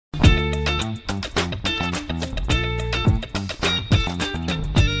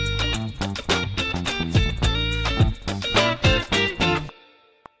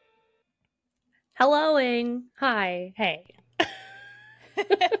Helloing. Hi. Hey.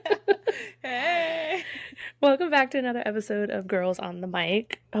 Hey. Welcome back to another episode of Girls on the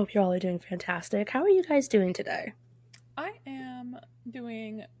Mic. I hope you're all doing fantastic. How are you guys doing today? I am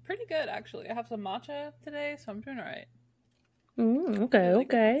doing pretty good, actually. I have some matcha today, so I'm doing all right. Okay, Really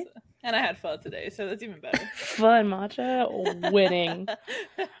good okay. matcha. And I had pho today, so that's even better. Fun matcha winning.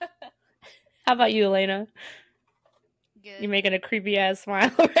 How about you, Elena? You're Good. making a creepy ass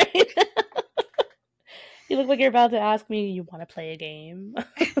smile right now. You look like you're about to ask me, you want to play a game?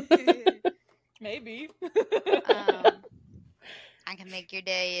 Maybe. I can make your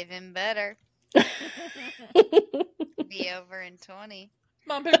day even better. Be over in 20.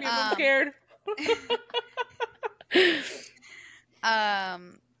 Mom, pick me up, I'm scared.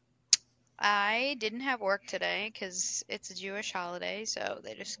 I didn't have work today because it's a Jewish holiday, so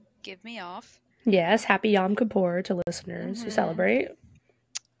they just give me off. Yes, happy Yom Kippur to listeners who celebrate.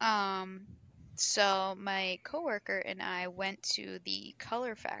 So my coworker and I went to the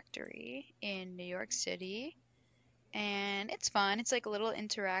Color Factory in New York City, and it's fun. It's like a little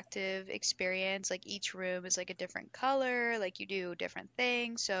interactive experience. Like each room is like a different color, like you do different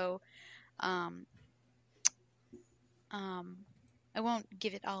things. So, um, I won't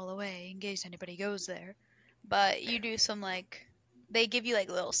give it all away in case anybody goes there, but you do some like they give you like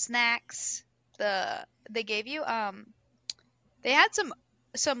little snacks. They gave you they had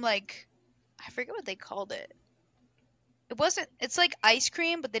some like I forget what they called it. It's like ice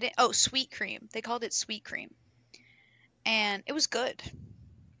cream, but they didn't, oh, sweet cream. They called it sweet cream. And it was good.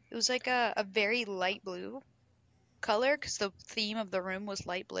 It was like a very light blue color because the theme of the room was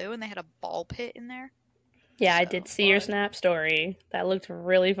light blue and they had a ball pit in there. Yeah, I So, did see your fun. Snap story. That looked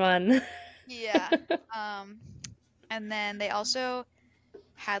really fun. Yeah. And then they also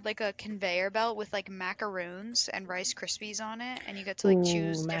had like a conveyor belt with like macaroons and Rice Krispies on it, and you get to like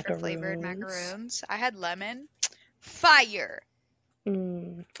choose different flavored macaroons. I had lemon. Fire!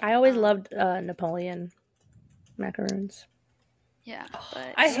 I always loved Napoleon macaroons. Yeah,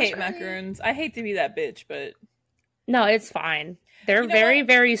 but I it was hate great. macaroons. I hate to be that bitch, but No, it's fine. They're You know very, what?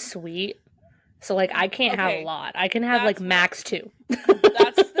 very sweet. So, like, I can't have a Okay, lot. I can have, like, that's max 2.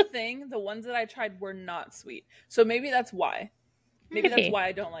 that's the thing. The ones that I tried were not sweet. So maybe that's why. Maybe that's Maybe. why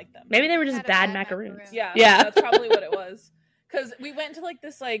I don't like them. Maybe they were You just had a bad bad macaroons. macaroon. Yeah, Yeah. that's probably what it was. Because we went to like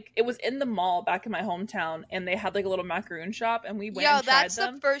this, like, it was in the mall back in my hometown, and they had like a little macaroon shop, and we went Yo, and tried that's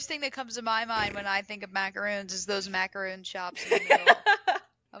them. the first thing that comes to my mind when I think of macaroons is those macaroon shops in the middle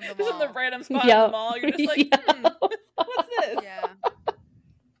of the Just in the mall. random spot in Yo. the mall, you're just like, what's this? Yeah.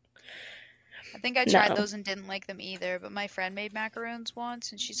 I think I tried No. those and didn't like them either, but my friend made macaroons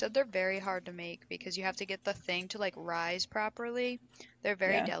once and she said they're very hard to make because you have to get the thing to like rise properly. They're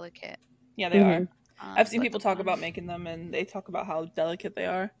very Yeah. delicate. Yeah, they are. I've seen But people the talk one- about making them, and they talk about how delicate they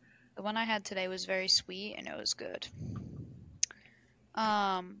are. The one I had today was very sweet and it was good.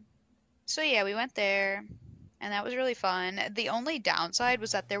 So yeah, we went there and that was really fun. The only downside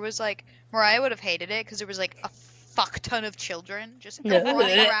was that there was like Mariah would have hated it because there was like a fuck ton of children just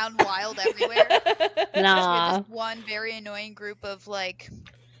running around wild everywhere. We had Nah. this one very annoying group of like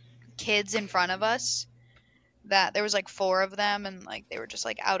kids in front of us that there was like 4 of them and like they were just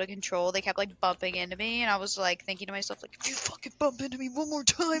like out of control. They kept like bumping into me and I was like thinking to myself like, if you fucking bump into me one more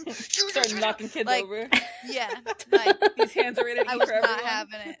time, Start knocking kids like, over. yeah, like These hands are ready to I eat was for not everyone.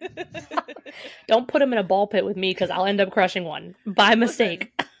 having it. Don't put them in a ball pit with me because I'll end up crushing one by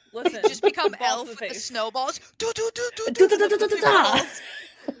mistake. Listen, Just become balls Elf to with the face. snowballs.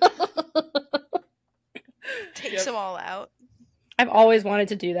 Takes them all out. I've always wanted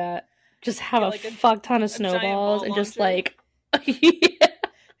to do that. Just have Get, a like, fuck ton of a giant snowballs ball and just launcher. like yeah.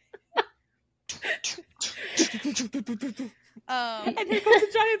 And here comes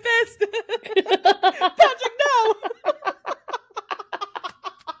a giant fist. Patrick, no.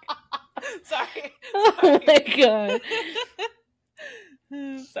 Sorry. Oh my god.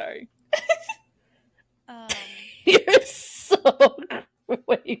 Sorry. You're so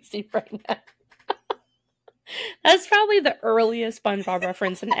crazy right now. That's probably the earliest SpongeBob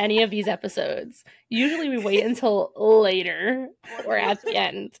reference in any of these episodes. Usually we wait until later or at the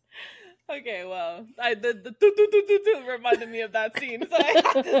end. Okay, well, the reminded me of that scene, so I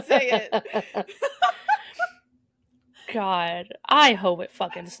have to say it. God, I hope it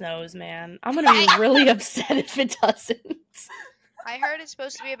fucking snows, man. I'm gonna be really upset if it doesn't. I heard it's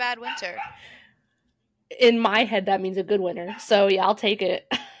supposed to be a bad winter. In my head, that means a good winter. So yeah, I'll take it.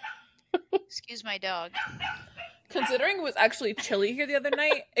 Excuse my dog. Considering it was actually chilly here the other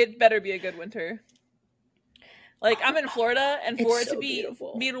night, it better be a good winter. Like, I'm in Florida, and for It's it to so be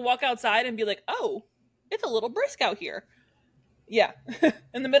beautiful. me to walk outside and be like, oh, it's a little brisk out here. Yeah.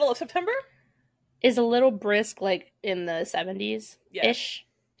 In the middle of September? is a little brisk, like in the 70s ish.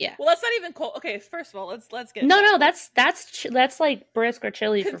 Yeah. Well, that's not even cold. Okay, first of all, let's get no, that's like brisk or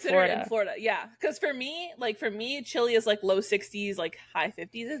chilly for in Florida. Florida. Yeah, because for me, chilly is like low 60s, like high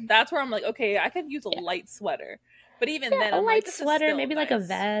 50s. That's where I'm like, okay, I could use a light sweater. But even then, a I'm light like, this sweater, is still maybe nice. like a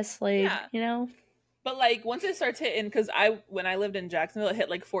vest, like you know. But like once it starts hitting, because when I lived in Jacksonville, it hit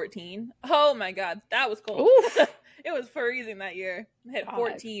like 14. Oh my god, that was cold. It was freezing that year. It hit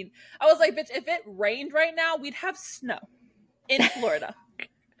 14. I was like, bitch, if it rained right now, we'd have snow in Florida.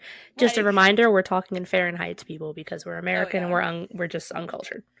 Just a reminder, we're talking in Fahrenheit, people, because we're American and we're just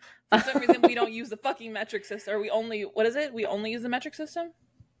uncultured. For some reason, we don't use the fucking metric system. Or we only use the metric system?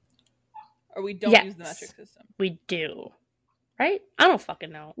 Or we don't use the metric system? We do. Right? I don't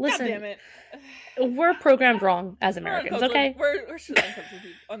fucking know. Listen, God damn it. We're programmed wrong as Americans, okay? We're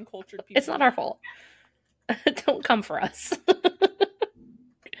uncultured people. It's not our fault. Don't come for us.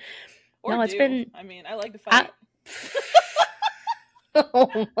 It's been... I mean, I like to fight.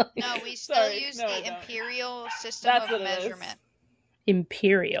 Oh my no, we still use the imperial system of measurement.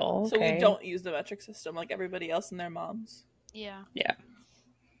 Imperial. Okay. So we don't use the metric system like everybody else and their moms. Yeah. Yeah.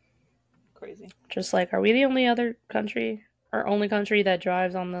 Crazy. Just like, are we the only country that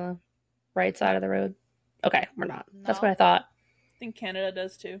drives on the right side of the road? Okay, we're not. No. That's what I thought. I think Canada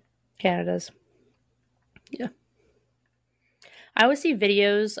does too. Canada's. Yeah. I always see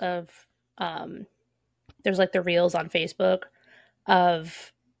videos of there's like the reels on Facebook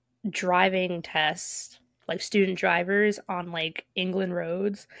of driving tests, like student drivers on like England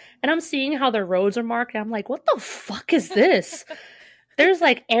roads, and I'm seeing how their roads are marked, and I'm like, what the fuck is this? There's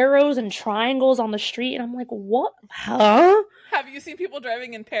like arrows and triangles on the street, and I'm like, what? Huh? Have you seen people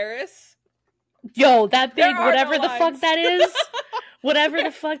driving in Paris? Yo, that big whatever the fuck that is, whatever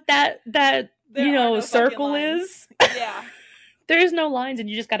the fuck that circle is. Yeah. There's no lines, and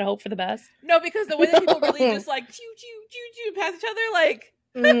you just gotta hope for the best. No, because the way that people really just like choo choo choo choo past each other, like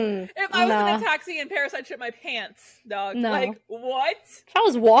if I was in a taxi in Paris, I'd shit my pants, dog. No. Like what? If I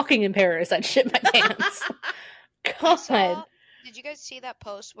was walking in Paris, I'd shit my pants. God. Did you guys see that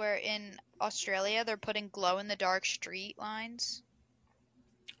post where in Australia they're putting glow in the dark street lines?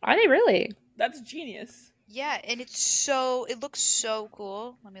 Are they really? That's genius. Yeah, and it looks so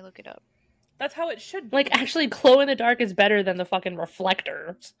cool. Let me look it up. That's how it should be. Like, actually, glow in the dark is better than the fucking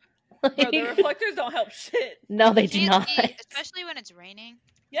reflectors. Bro, the reflectors don't help shit. No, they do not. Especially when it's raining.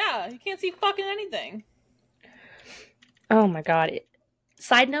 Yeah, you can't see fucking anything. Oh my god.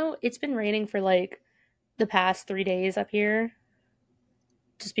 Side note, it's been raining for, like, the past 3 days up here.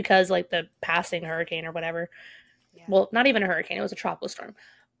 Just because, like, the passing hurricane or whatever. Yeah. Well, not even a hurricane. It was a tropical storm.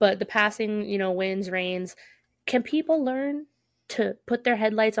 But the passing, winds, rains. Can people learn to put their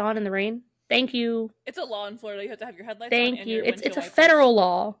headlights on in the rain? Thank you. It's a law in Florida. You have to have your headlights on. Thank you. It's a federal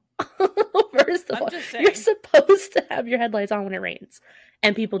law. First of all, you're supposed to have your headlights on when it rains,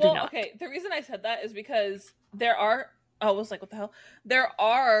 and people do not. Okay, the reason I said that is because there are. I was like, what the hell? There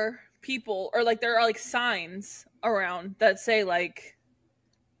are people, or like there are like signs around that say like,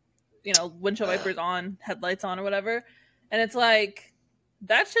 windshield wipers on, headlights on, or whatever, and it's like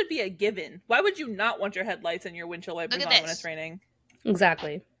that should be a given. Why would you not want your headlights and your windshield wipers on when it's raining?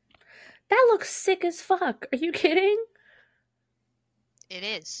 Exactly. That looks sick as fuck. Are you kidding? It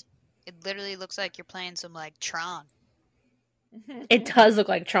is. It literally looks like you're playing some, like, Tron. It does look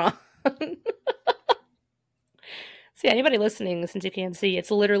like Tron. See, anybody listening, since you can't see,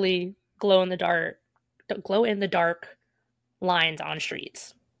 it's literally glow in the dark lines on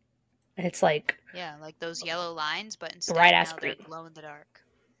streets. And it's like... Yeah, like those yellow lines, but instead now they're glow in the dark.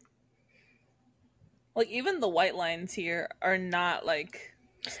 Like, even the white lines here are not, like...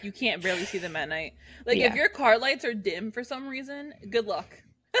 You can't barely see them at night. Like, if your car lights are dim for some reason, good luck.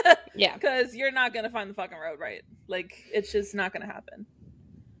 Yeah. Because you're not going to find the fucking road right. Like, it's just not going to happen.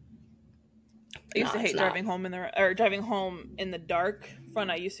 I used to hate driving home in the dark. When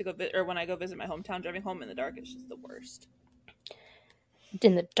I used to when I go visit my hometown, driving home in the dark is just the worst.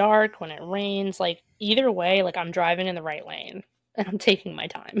 In the dark, when it rains, like, either way, like, I'm driving in the right lane. And I'm taking my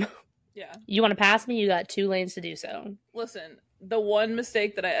time. Yeah. You want to pass me? You got 2 lanes to do so. Listen, the one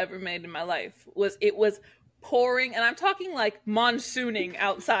mistake that I ever made in my life was it was pouring, and I'm talking like monsooning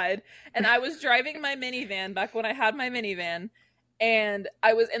outside, and I was driving my minivan back when I had my minivan, and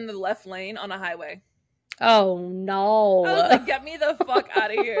I was in the left lane on a highway. Oh, no. I was like, get me the fuck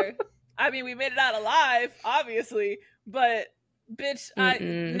out of here. I mean, we made it out alive, obviously, but bitch, I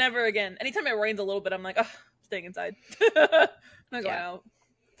never again. Anytime it rains a little bit, I'm like, staying inside. I'm not going out.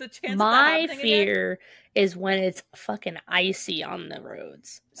 My fear is when it's fucking icy on the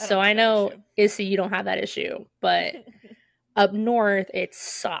roads. So I know, Issy, you don't have that issue, but up north, it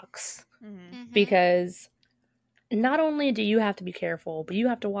sucks. Mhm. because not only do you have to be careful, but you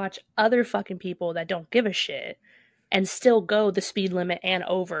have to watch other fucking people that don't give a shit and still go the speed limit and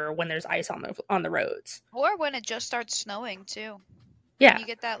over when there's ice on the roads. Or when it just starts snowing too. When Yeah, you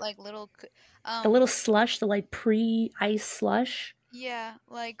get that like little, the little slush, the like pre-ice slush, yeah,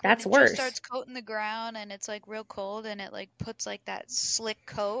 like when that's it just worse. starts coating the ground and it's like real cold and it like puts like that slick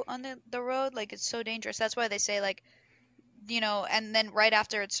coat on the road, like it's so dangerous. That's why they say like, and then right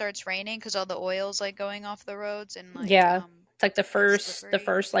after it starts raining because all the oil's like going off the roads and like Yeah, it's like the it's first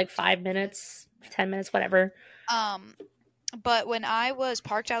slippery. like 5 minutes, 10 minutes, whatever. Um, but when I was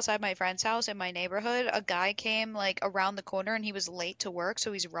parked outside my friend's house in my neighborhood, a guy came like around the corner and he was late to work,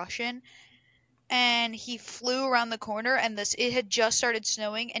 so he's rushing. And he flew around the corner and it had just started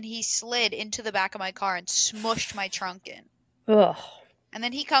snowing and he slid into the back of my car and smushed my trunk in. Ugh. And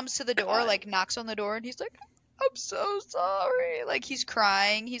then he comes to the door, God. like knocks on the door and he's like, I'm so sorry. Like he's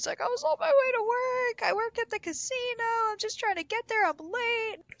crying. He's like, I was on my way to work. I work at the casino. I'm just trying to get there. I'm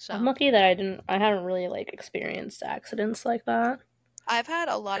late. So I'm lucky that I haven't really like experienced accidents like that. I've had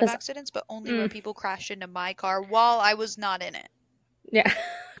a lot of 'Cause- accidents, but only where people crashed into my car while I was not in it. Yeah,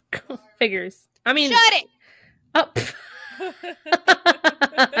 figures. I mean, Shut it! oh.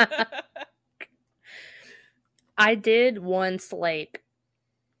 I did once like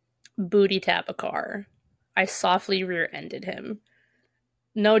booty tap a car. I softly rear-ended him.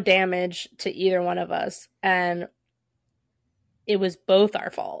 No damage to either one of us, and it was both our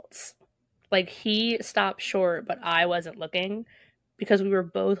faults. Like he stopped short, but I wasn't looking because we were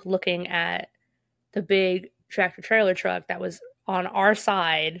both looking at the big tractor trailer truck that was on our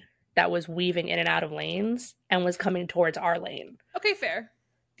side that was weaving in and out of lanes and was coming towards our lane. Okay, fair.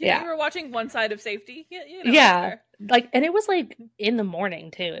 Yeah. You were watching one side of safety. Yeah. Like, and it was like in the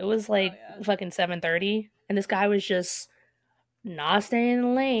morning too. It was like fucking 7:30, and this guy was just not staying in the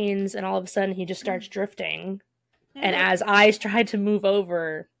lanes, and all of a sudden he just starts drifting. And as I tried to move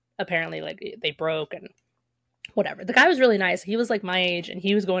over, apparently like they broke and whatever. The guy was really nice. He was like my age and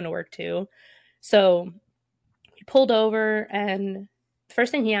he was going to work too. So he pulled over and the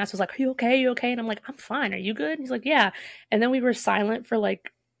first thing he asked was like, Are you okay? Are you okay? And I'm like, I'm fine. Are you good? And he's like, yeah. And then we were silent for like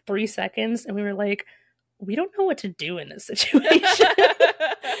 3 seconds and we were like, we don't know what to do in this situation.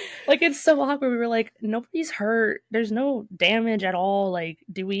 Like, it's so awkward. We were like, nobody's hurt. There's no damage at all. Like,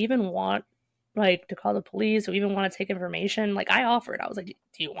 do we even want like to call the police? Do we even want to take information? Like, I offered. I was like,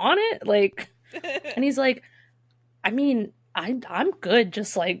 do you want it? Like, and he's like, I mean, I'm good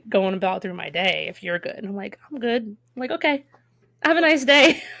just like going about through my day if you're good. And I'm like, I'm good. I'm like, okay. Have a nice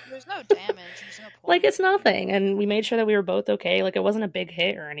day. There's no damage. There's no point. Like, it's nothing. And we made sure that we were both okay. Like, it wasn't a big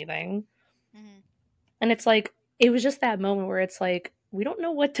hit or anything. Mm-hmm. And it's like, it was just that moment where it's like, we don't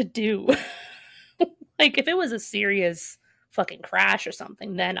know what to do. Like, if it was a serious fucking crash or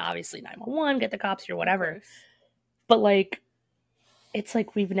something, then obviously 911, get the cops here, whatever. But like, it's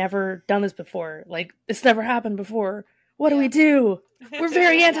like we've never done this before. Like, this never happened before. What do we do? We're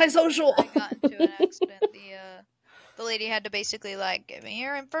very antisocial. I got into an accident. The lady had to basically like give me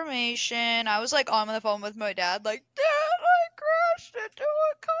your information. I was like on the phone with my dad, like, Dad, I crashed into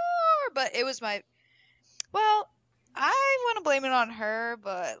a car. But it was well, I want to blame it on her,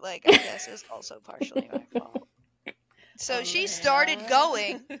 but like I guess it's also partially my fault. So she started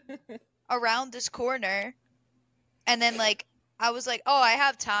going around this corner, and then like I was like, oh, I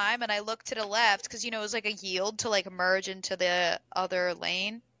have time, and I looked to the left because it was like a yield to like merge into the other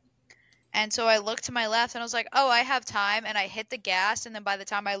lane. And so I looked to my left and I was like, oh, I have time, and I hit the gas, and then by the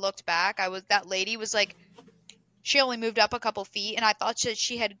time I looked back, that lady was like, she only moved up a couple feet, and I thought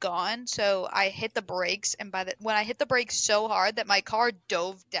she had gone, so I hit the brakes, and when I hit the brakes so hard that my car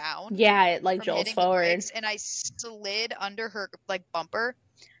dove down. Yeah, it like jolts forward. Brakes, and I slid under her like bumper.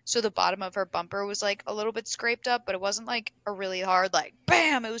 So the bottom of her bumper was like a little bit scraped up, but it wasn't like a really hard like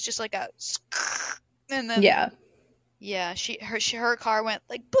bam. It was just like a, and then her car went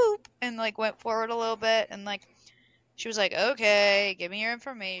like boop and like went forward a little bit, and like she was like, okay, give me your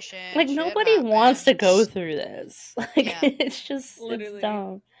information. Like, nobody wants to go through this. Like, it's just literally it's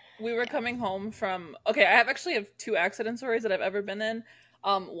dumb. We were coming home from I actually have 2 accident stories that I've ever been in.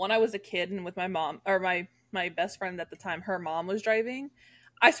 One, I was a kid and with my mom, or my best friend at the time, her mom was driving.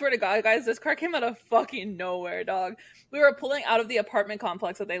 I swear to God, guys, this car came out of fucking nowhere, dog. We were pulling out of the apartment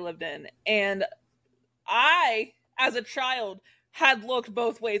complex that they lived in, and I, as a child, had looked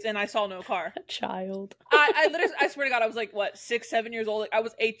both ways and I saw no car. A child. I literally, I swear to God, I was like, what, 6, 7 years old? Like, I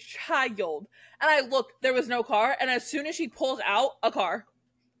was a child. And I looked, there was no car, and as soon as she pulls out a car,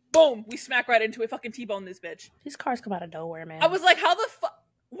 boom, we smack right into it, fucking T-bone this bitch. These cars come out of nowhere, man. I was like, how the fuck,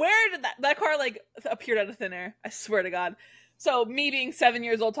 where did that car, like, appeared out of thin air? I swear to God. So me being 7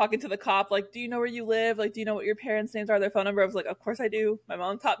 years old, talking to the cop, like, do you know where you live? Like, do you know what your parents' names are, their phone number? I was like, of course I do. My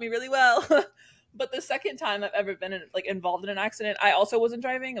mom taught me really well. But the second time I've ever been involved in an accident, I also wasn't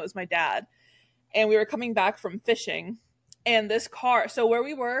driving. It was my dad. And we were coming back from fishing. And this car, so where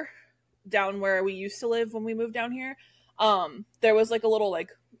we were, down where we used to live when we moved down here, there was like a little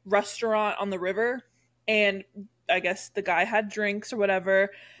like restaurant on the river. And I guess the guy had drinks or whatever.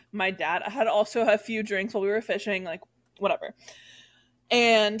 My dad had also a few drinks while we were fishing, like whatever.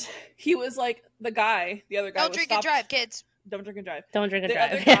 And he was like, the other guy Don't drink and drive, kids. Don't drink and drive. Don't drink and drive.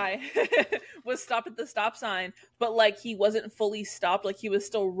 The other guy was stopped at the stop sign, but like he wasn't fully stopped. Like he was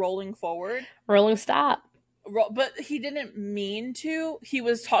still rolling forward. Rolling stop. But he didn't mean to. He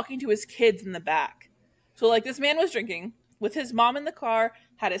was talking to his kids in the back. So like this man was drinking with his mom in the car,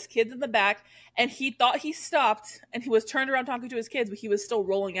 had his kids in the back, and he thought he stopped and he was turned around talking to his kids, but he was still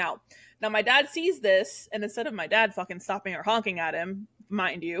rolling out. Now my dad sees this, and instead of my dad fucking stopping or honking at him,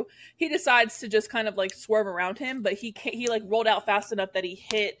 mind you, he decides to just kind of like swerve around him, but he like rolled out fast enough that he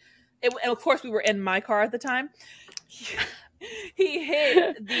hit it, and of course we were in my car at the time. He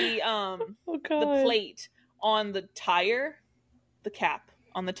hit the plate on the tire, the cap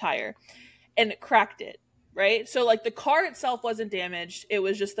on the tire, and it cracked it, right? So like the car itself wasn't damaged, it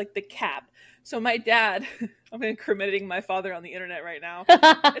was just like the cap. So my dad, I'm incriminating my father on the internet right now.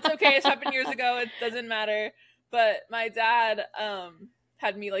 It's okay, it's happened years ago, it doesn't matter. But my dad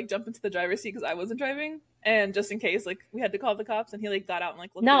had me like jump into the driver's seat because I wasn't driving, and just in case like we had to call the cops, and he like got out and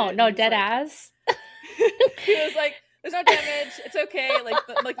like looked at it, No, and dead like, ass. he was like, there's no damage, it's okay.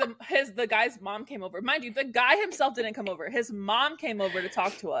 The guy's mom came over. Mind you, the guy himself didn't come over. His mom came over to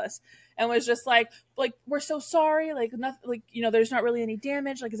talk to us and was just like we're so sorry, like nothing, like, you know, there's not really any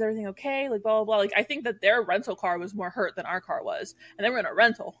damage, like is everything okay, like blah blah blah. Like I think that their rental car was more hurt than our car was, and they were in a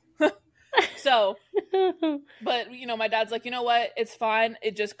rental. So but you know, my dad's like, you know what, it's fine,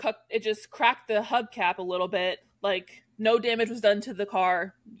 it just cracked the hubcap a little bit, like no damage was done to the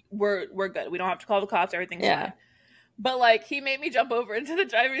car, we're good, we don't have to call the cops, everything's fine. But like he made me jump over into the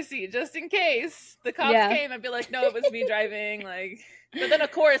driver's seat just in case the cops came. I'd be like, no, it was me driving. Like, but then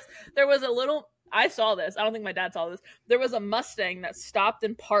of course there was I saw this, I don't think my dad saw this, there was a Mustang that stopped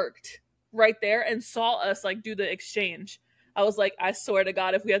and parked right there and saw us like do the exchange. I was like, I swear to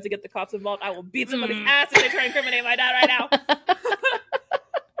God, if we have to get the cops involved, I will beat somebody's ass if they try to incriminate my dad right now.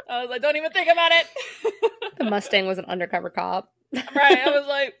 I was like, don't even think about it. The Mustang was an undercover cop. Right. I was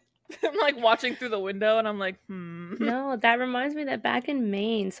like, I'm like watching through the window and I'm like, No, that reminds me that back in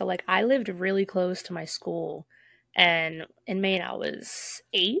Maine, so like I lived really close to my school, and in Maine I was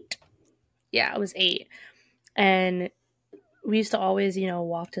 8. Yeah, I was 8. And we used to always, you know,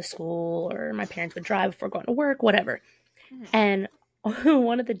 walk to school, or my parents would drive before going to work, whatever. And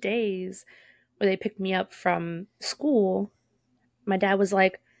one of the days where they picked me up from school, my dad was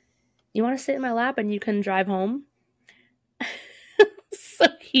like, you want to sit in my lap and you can drive home? So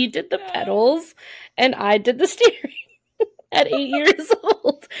he did the pedals and I did the steering at 8 years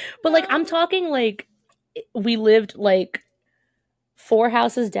old. But like, I'm talking like we lived like 4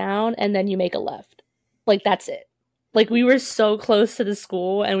 houses down and then you make a left. Like, that's it. Like, we were so close to the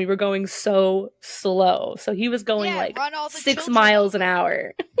school and we were going so slow. So he was going like 6 miles an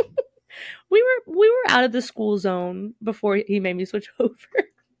hour. We were out of the school zone before he made me switch over.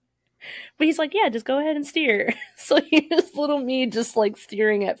 But he's like, yeah, just go ahead and steer. So here's little me just like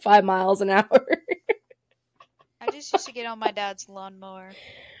steering at 5 miles an hour. I just used to get on my dad's lawnmower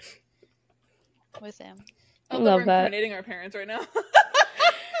with him. I love that. We're incriminating our parents right now.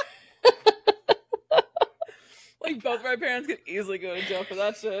 Like, both of our parents could easily go to jail for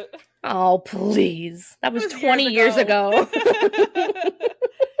that shit. Oh, please. That was 20 years ago. It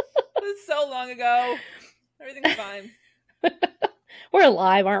was so long ago. Everything's fine. We're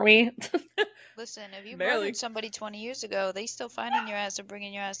alive, aren't we? Listen, if you murdered somebody 20 years ago, they still finding your ass and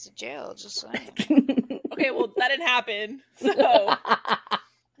bringing your ass to jail. Just saying. Okay, well, that didn't happen. So.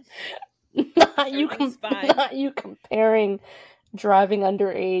 Not you comparing driving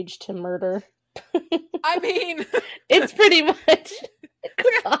underage to murder. I mean, it's pretty much, it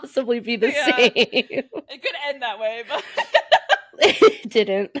could possibly be the same. It could end that way, but it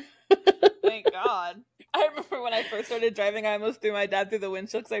didn't. Thank God. I remember when I first started driving, I almost threw my dad through the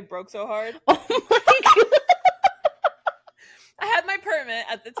windshield because I broke so hard. Oh my God. I had my permit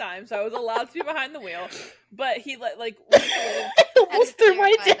at the time, so I was allowed to be behind the wheel. But he I almost threw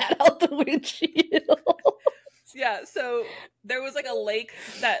my dad out the windshield. Yeah, so there was like a lake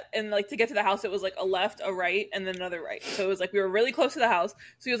that, and like to get to the house, it was like a left, a right, and then another right. So it was like we were really close to the house.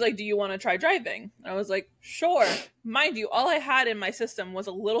 So he was like, do you want to try driving? And I was like, sure. Mind you, all I had in my system was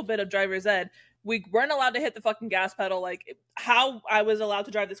a little bit of driver's ed, We weren't allowed to hit the fucking gas pedal. Like, how I was allowed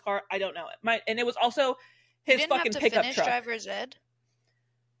to drive this car, I don't know it. And it was also You his didn't fucking have to pickup finish truck. driver's ed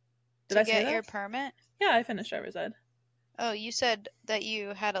Did to I say get that? your permit? Yeah, I finished driver's ed. Oh, you said that you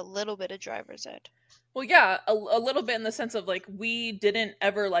had a little bit of driver's ed. Well, yeah, a little bit in the sense of like we didn't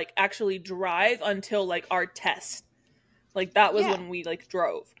ever like actually drive until like our test. Like that was Yeah. when we like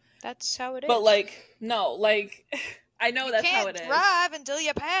drove. That's how it is. But like no, like I know you that's how it can't is. drive until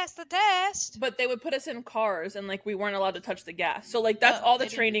you pass the test. But they would put us in cars and like we weren't allowed to touch the gas. So like that's Oh, all the they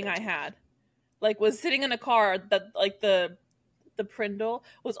didn't do training that I to me. had. Like was sitting in a car that like the Prindle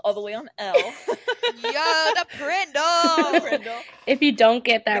was all the way on L. Yo, the Prindle. The Prindle. If you don't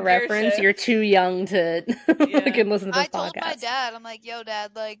get that The gear reference, shift. you're too young to like, and listen to this I told podcast. my dad, I'm like, yo,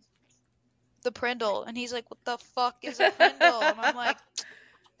 Dad, like, the Prindle. And he's like, what the fuck is a Prindle? And I'm like,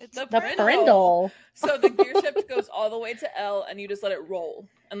 it's The The Prindle. Prindle. So the gear shift goes all the way to L and you just let it roll.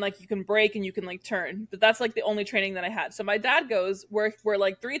 And like you can brake and you can like turn. But that's like the only training that I had. So my dad goes, we're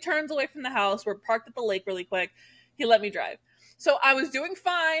like 3 turns away from the house. We're parked at the lake really quick. He let me drive. So I was doing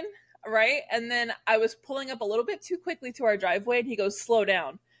fine, right? And then I was pulling up a little bit too quickly to our driveway and he goes, slow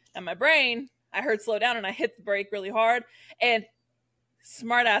down. And my brain, I heard slow down and I hit the brake really hard. And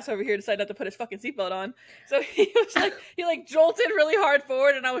smart ass over here decided not to put his fucking seatbelt on. So he was like, he like jolted really hard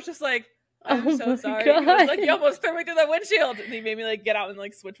forward and I was just like, I'm Oh so my sorry. God. He was like, you almost threw me through the windshield. And he made me like get out and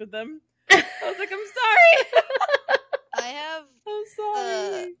like switch with them. I was like, I'm sorry. I'm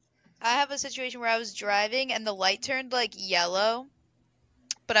sorry. I have a situation where I was driving and the light turned like yellow,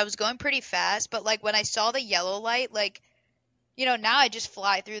 but I was going pretty fast. But like when I saw the yellow light, like, you know, now I just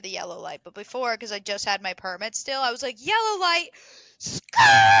fly through the yellow light. But before, because I just had my permit still, I was like, yellow light,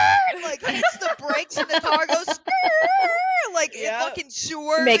 skirt, like hits the brakes and the car goes skirt, like it fucking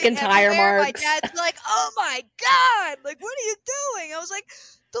swerving Making tire everywhere. marks. My dad's like, oh my God, like what are you doing? I was like,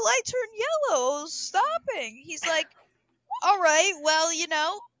 the light turned yellow, I was stopping. He's like, all right, well, you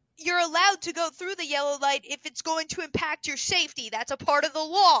know, you're allowed to go through the yellow light if it's going to impact your safety. That's a part of the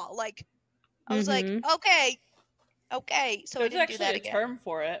law. Like, I was like, okay. So There's I didn't actually do that a again. term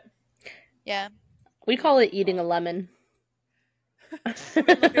for it. Yeah. We call it eating a lemon.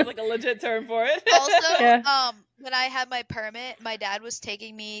 There's like a legit term for it. Also, Yeah. when I had my permit, my dad was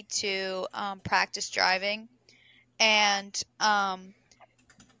taking me to practice driving, and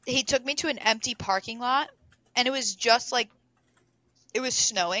he took me to an empty parking lot, and it was just like it was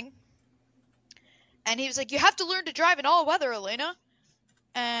snowing. And he was like, you have to learn to drive in all weather, Elena.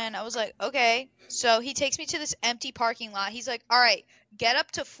 And I was like, okay. So he takes me to this empty parking lot. He's like, all right, get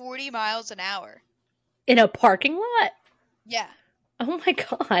up to 40 miles an hour. In a parking lot? Yeah. Oh my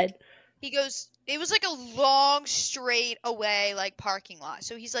God. He goes, it was like a long, straight away, like, parking lot.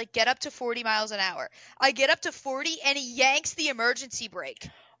 So he's like, get up to 40 miles an hour. I get up to 40, and he yanks the emergency brake.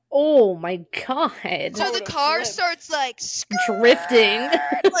 Oh my God. So the car flipped. starts, like, Drifting.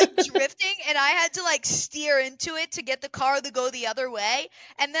 like, drifting, and I had to, like, steer into it to get the car to go the other way.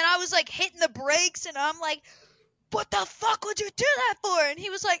 And then I was, like, hitting the brakes, and I'm like, what the fuck would you do that for? And he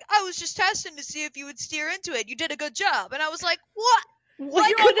was like, I was just testing to see if you would steer into it. You did a good job. And I was like, what? Well,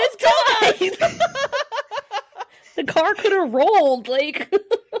 you could have died. The car could have rolled. Like.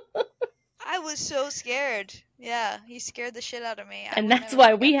 I was so scared. Yeah, he scared the shit out of me. And that's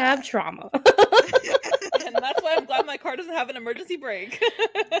why we have trauma. And that's why I'm glad my car doesn't have an emergency brake.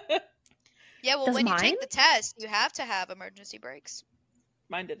 Yeah, well, Does when you mine? take the test, you have to have emergency brakes.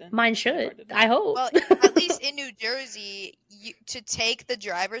 Mine didn't. Mine My car should. didn't. I hope. Well, at least in New Jersey, to take the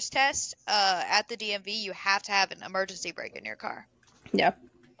driver's test at the DMV, you have to have an emergency brake in your car. Yeah.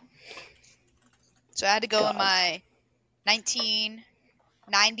 So I had to go God. in my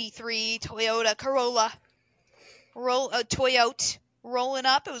 1993 Toyota Corolla. Toyota. Rolling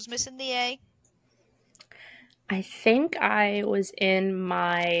up. It was missing the A. I think I was in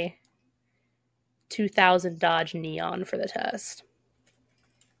my 2000 Dodge Neon for the test.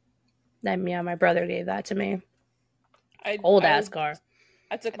 Then, yeah, my brother gave that to me. Old ass car.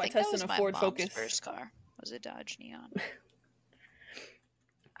 I took my think that test was in a my Ford mom's Focus. first car. Was a Dodge Neon.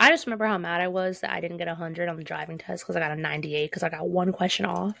 I just remember how mad I was that I didn't get 100 on the driving test because I got a 98 because I got one question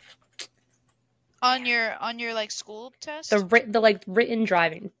off. On your like school test? The like written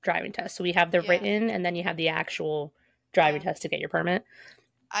driving test. So we have the Yeah. written and then you have the actual driving test to get your permit.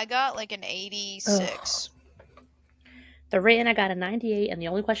 I got like an 86. The written I got a 98 and the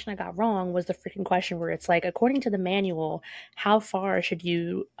only question I got wrong was the freaking question where it's like, according to the manual, how far should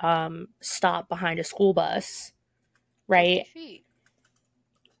you stop behind a school bus? Right? 50 feet.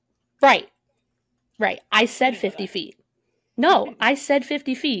 Right. I said 50 feet. No, I said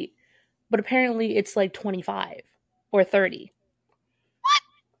 50 feet. But apparently it's like 25 or 30. What?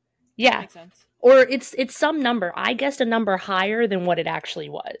 Yeah. Makes sense. Or it's some number. I guessed a number higher than what it actually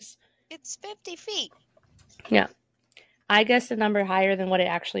was. It's 50 feet. Yeah. I guessed a number higher than what it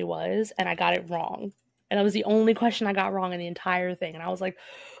actually was, and I got it wrong. And that was the only question I got wrong in the entire thing. And I was like,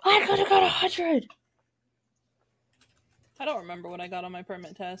 I could have got 100. I don't remember what I got on my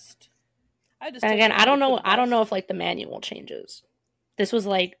permit test. And again, I don't know if like the manual changes. This was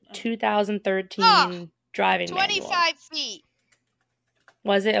like 2013 driving 25 manual. feet.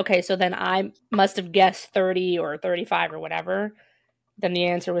 Was it? Okay, so then I must have guessed 30 or 35 or whatever. Then the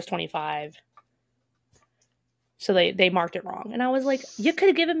answer was 25. So they marked it wrong. And I was like, you could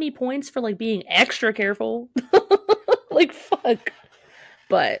have given me points for like being extra careful. Like, fuck.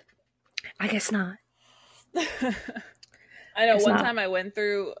 But I guess not. I know one time I went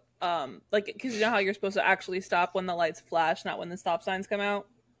through, like, because you know how you're supposed to actually stop when the lights flash, not when the stop signs come out?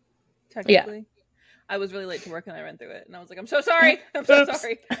 Technically. Yeah. I was really late to work and I ran through it. And I was like, I'm so sorry. I'm so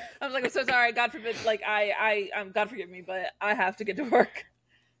sorry. I was like, I'm so sorry. God forbid. Like, God forgive me, but I have to get to work.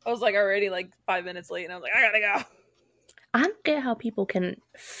 I was like already like 5 minutes late and I was like, I gotta go. I don't get how people can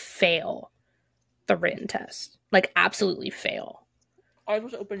fail the written test. Like, absolutely fail. I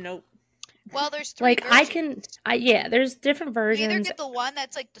was supposed to open note. Well, there's 3 versions. There's different versions. You either get the one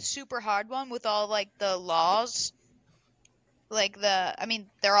that's like the super hard one with all like the laws. Like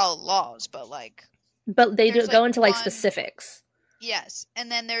they're all laws, but like. But they do go into like specifics. Yes.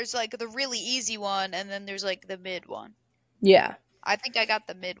 And then there's like the really easy one, and then there's like the mid one. Yeah. I think I got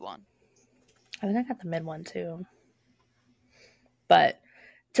the mid one. I think I got the mid one too. But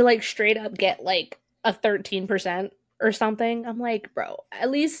to like straight up get like a 13% or something, I'm like, bro,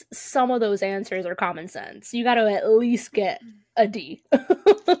 at least some of those answers are common sense. You got to at least get a D.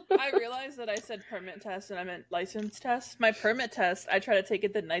 I realized that I said permit test and I meant license test. My permit test, I tried to take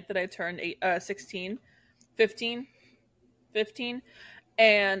it the night that I turned 15,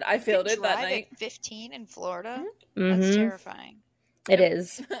 and I failed it that night. 15 in Florida? Mm-hmm. That's terrifying. It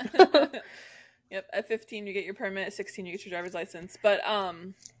is. Yep, at 15 you get your permit, at 16 you get your driver's license. But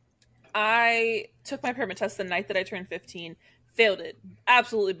I took my permit test the night that I turned 15, failed it,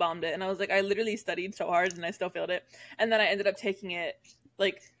 absolutely bombed it, and I was like, I literally studied so hard and I still failed it. And then I ended up taking it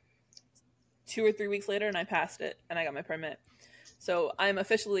like 2 or 3 weeks later and I passed it and I got my permit. So I'm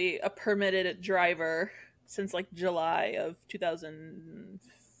officially a permitted driver since like July of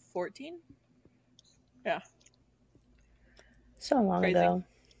 2014. Yeah. So long ago.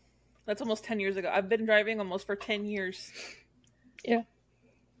 That's almost 10 years ago. I've been driving almost for 10 years. Yeah.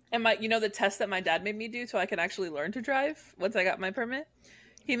 And the test that my dad made me do so I could actually learn to drive once I got my permit,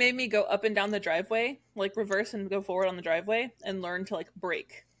 he made me go up and down the driveway, like reverse and go forward on the driveway and learn to like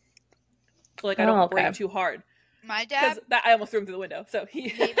brake. So like I don't brake too hard. My dad, I almost threw him through the window. So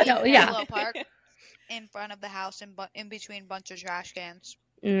he made me parallel park in front of the house in between a bunch of trash cans.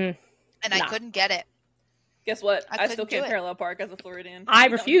 And I couldn't get it. Guess what? I still can't parallel park as a Floridian. I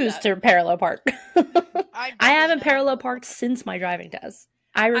refuse to parallel park. I haven't parallel parked since my driving test.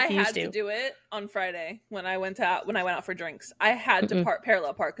 I had to do it on Friday when I went out for drinks. I had to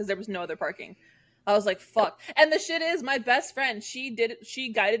parallel park because there was no other parking. I was like, fuck. And the shit is, my best friend, she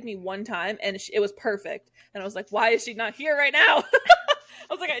guided me one time and it was perfect. And I was like, why is she not here right now? I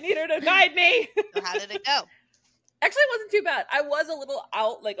was like, I need her to guide me. So how did it go? Actually, it wasn't too bad. I was a little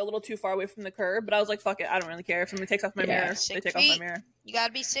out, like a little too far away from the curb, but I was like, fuck it. I don't really care. If somebody takes off my mirror, they take off my mirror. You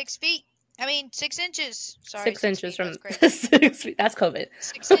gotta be 6 feet. 6 inches. Sorry, 6 inches from 6 feet. That's COVID.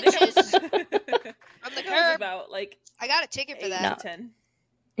 6 inches from the curb. About like I got a ticket for that. 10.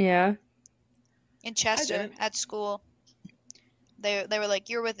 Yeah. In Chester at school, they were like,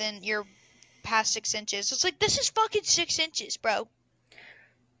 you're past 6 inches. It's like, this is fucking 6 inches, bro.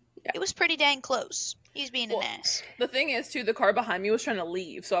 Yeah. It was pretty dang close. He's being an ass. The thing is, too, the car behind me was trying to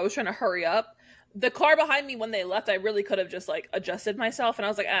leave, so I was trying to hurry up. The car behind me, when they left, I really could have just, like, adjusted myself, and I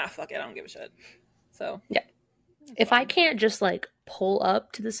was like, fuck it, I don't give a shit. So. Yeah. If I can't just, like, pull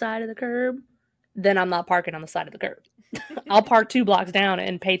up to the side of the curb, then I'm not parking on the side of the curb. I'll park 2 blocks down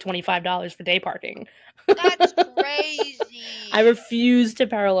and pay $25 for day parking. That's crazy. I refuse to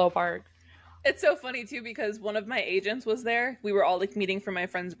parallel park. It's so funny, too, because one of my agents was there. We were all, like, meeting for my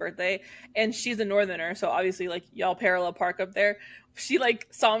friend's birthday, and she's a northerner, so obviously, like, y'all parallel park up there. She, like,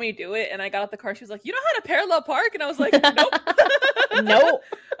 saw me do it, and I got out the car. She was like, you know how to parallel park? And I was like, nope. Nope.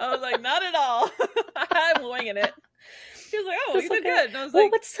 I was like, not at all. I'm winging it. She was like, oh, you did good. And I was well,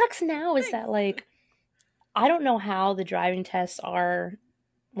 like, what sucks now is that, like, I don't know how the driving tests are,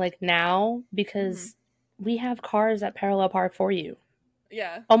 like, now, because we have cars that parallel park for you.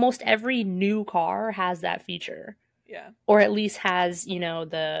 Yeah. Almost every new car has that feature. Yeah. Or at least has,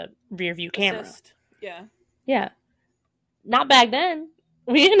 the rear view camera. Assist. Yeah. Yeah. Not back then.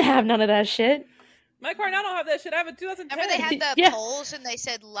 We didn't have none of that shit. My car now don't have that shit. I have a 2010. Remember they had the Yeah. poles and they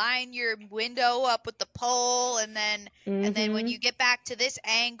said line your window up with the pole and then when you get back to this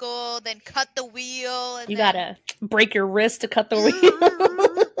angle, then cut the wheel and You then gotta break your wrist to cut the wheel.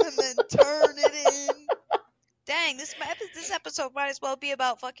 and then turn it in. Dang, this episode might as well be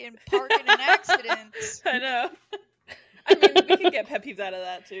about fucking parking and accidents. I know. I mean, we can get pet peeves out of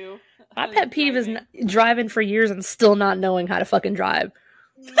that too. My pet peeve is driving for years and still not knowing how to fucking drive.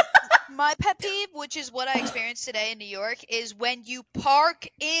 My pet peeve, which is what I experienced today in New York, is when you park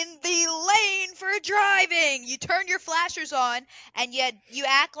in the lane for driving. You turn your flashers on and yet you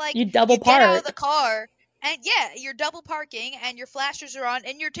act like You double get out of park. the car. And yeah, you're double parking and your flashers are on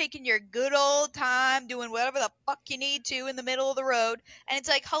and you're taking your good old time doing whatever the fuck you need to in the middle of the road. And it's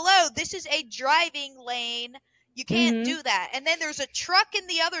like, hello, this is a driving lane. You can't do that. And then there's a truck in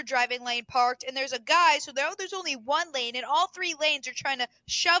the other driving lane parked, and there's a guy, so there's only one lane, and all three lanes are trying to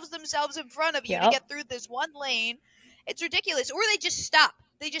shove themselves in front of you to get through this one lane. It's ridiculous. Or they just stop.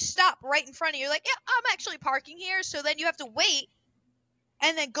 They just stop right in front of you. You're like, yeah, I'm actually parking here, so then you have to wait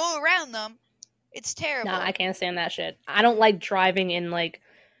and then go around them. It's terrible. Nah, I can't stand that shit. I don't like driving in, like,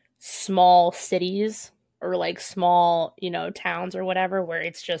 small cities or, like, small, towns or whatever where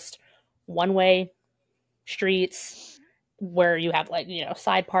it's just one-way streets where you have, like,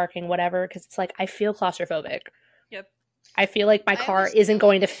 side parking, whatever, because it's like I feel claustrophobic. Yep. I feel like my car isn't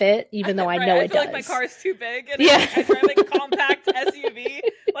going to fit, even though I know it does. I feel like my car is too big, and I drive like a compact SUV.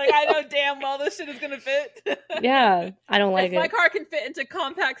 Like, I know damn well this shit is gonna fit. Yeah, I don't like it. If my car can fit into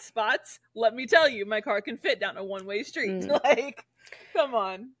compact spots, let me tell you, my car can fit down a one-way street. Like, come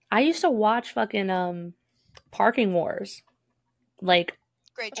on. I used to watch fucking Parking Wars, like,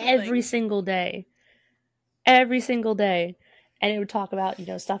 every single day. Every single day. And it would talk about,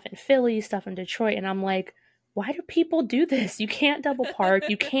 stuff in Philly, stuff in Detroit. And I'm like, why do people do this? You can't double park.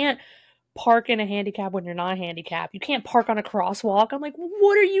 You can't park in a handicap when you're not handicapped. You can't park on a crosswalk. I'm like,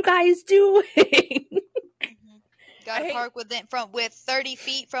 what are you guys doing? Gotta park with 30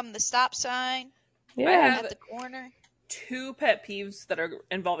 feet from the stop sign. Yeah. At the corner. 2 pet peeves that are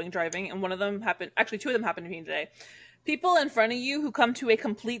involving driving, and one of them happened, actually 2 of them happened to me today. People in front of you who come to a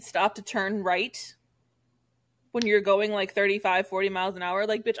complete stop to turn right when you're going like 35, 40 miles an hour,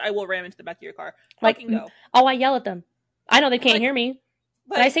 like, bitch, I will ram into the back of your car. Fucking go. Oh, I yell at them. I know they can't hear me.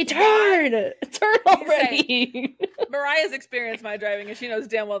 But I say, turn already. Mariah's experienced my driving, and she knows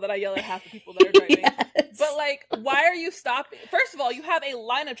damn well that I yell at half the people that are driving. Yes. But, like, why are you stopping? First of all, you have a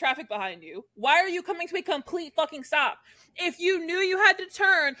line of traffic behind you. Why are you coming to a complete fucking stop? If you knew you had to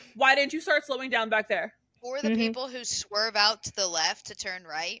turn, why didn't you start slowing down back there? Or the people who swerve out to the left to turn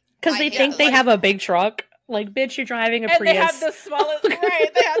right. Because they think they have a big truck. Like, bitch, you're driving a Prius. And they have the smallest, right?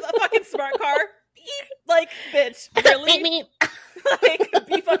 They have a fucking smart car. Like, bitch, really? Like,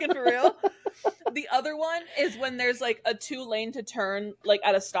 be fucking for real. The other one is when there's like a 2-lane to turn, like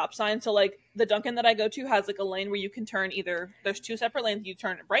at a stop sign. So like the Dunkin' that I go to has like a lane where you can turn either. There's 2 separate lanes. You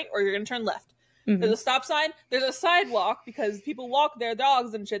turn right or you're gonna turn left. There's a stop sign. There's a sidewalk because people walk their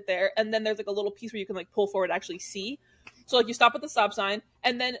dogs and shit there. And then there's like a little piece where you can like pull forward to actually see. So like you stop at the stop sign,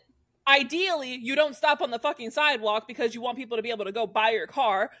 and then ideally you don't stop on the fucking sidewalk because you want people to be able to go by your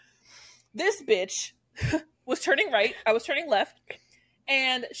car. This bitch was turning right. I was turning left.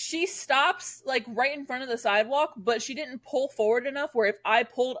 And she stops like right in front of the sidewalk, but she didn't pull forward enough where if I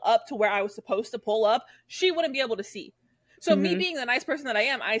pulled up to where I was supposed to pull up, she wouldn't be able to see. So me being the nice person that I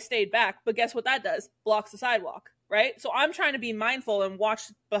am, I stayed back. But guess what that does? Blocks the sidewalk, right? So I'm trying to be mindful and watch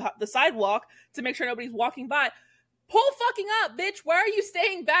the sidewalk to make sure nobody's walking by. Pull fucking up, bitch. Why are you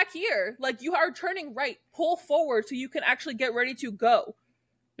staying back here? Like, you are turning right. Pull forward so you can actually get ready to go.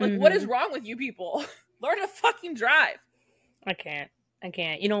 Like, what is wrong with you people? Learn to fucking drive. I can't.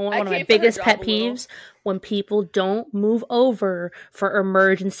 You know, one of my biggest pet peeves, when people don't move over for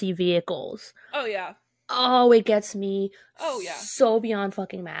emergency vehicles. Oh, yeah. Oh, it gets me yeah. so beyond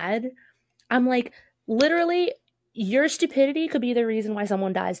fucking mad. I'm like, literally, your stupidity could be the reason why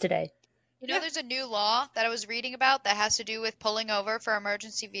someone dies today. You know, there's a new law that I was reading about that has to do with pulling over for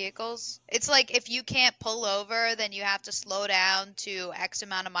emergency vehicles. It's like if you can't pull over, then you have to slow down to X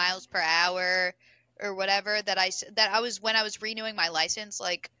amount of miles per hour or whatever. When I was renewing my license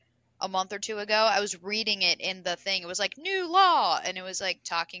like a month or 2 ago, I was reading it in the thing. It was like new law, and it was like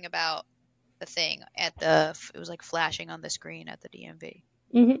talking about the thing it was like flashing on the screen at the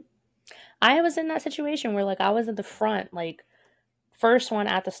DMV. I was in that situation where like I was at the front, like first one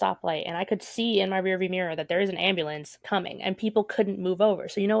at the stoplight, and I could see in my rearview mirror that there is an ambulance coming and people couldn't move over.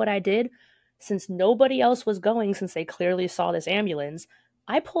 So you know what I did? Since nobody else was going, since they clearly saw this ambulance,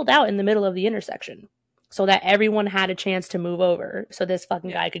 I pulled out in the middle of the intersection. so that everyone had a chance to move over so this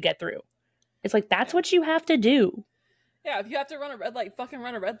fucking guy could get through. It's like, that's what you have to do. Yeah, if you have to run a red light, fucking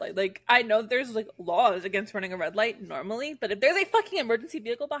run a red light. Like, I know there's, like, laws against running a red light normally, but if there's a fucking emergency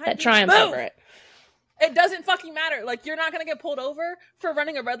vehicle behind you, that triumphs over it. It doesn't fucking matter. Like, you're not gonna get pulled over for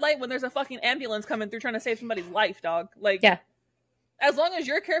running a red light when there's a fucking ambulance coming through trying to save somebody's life, dog. Like, yeah. As long as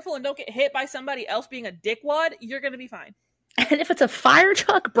you're careful and don't get hit by somebody else being a dickwad, you're gonna be fine. And if it's a fire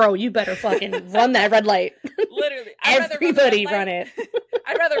truck, bro, you better fucking run that red light. Literally. Everybody run it.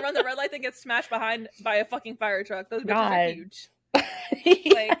 I'd rather run the red light than get smashed behind by a fucking fire truck. Those bitches are huge.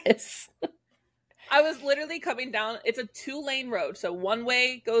 Yes. I was literally coming down. It's a 2-lane road. So one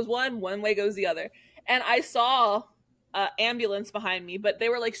way goes one way goes the other. And I saw an ambulance behind me, but they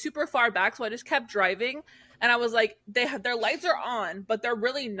were like super far back. So I just kept driving. And I was like, their lights are on, but they're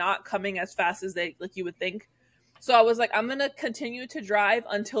really not coming as fast as you would think. So I was like, I'm going to continue to drive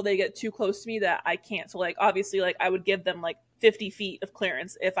until they get too close to me that I can't. So like, obviously, like I would give them like 50 feet of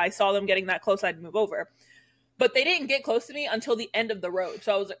clearance. If I saw them getting that close, I'd move over. But they didn't get close to me until the end of the road.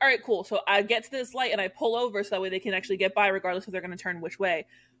 So I was like, all right, cool. So I get to this light and I pull over so that way they can actually get by regardless if they're going to turn which way.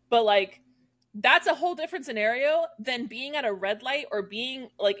 But like, that's a whole different scenario than being at a red light or being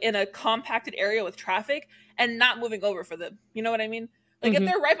like in a compacted area with traffic and not moving over for them. You know what I mean? Like if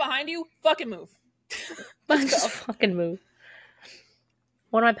they're right behind you, fucking move. Just fucking move.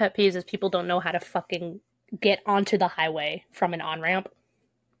 One of my pet peeves is people don't know how to fucking get onto the highway from an on-ramp.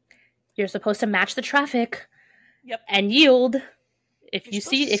 You're supposed to match the traffic and yield. If you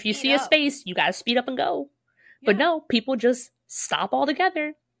see a space, you gotta speed up and go. Yeah. But no, people just stop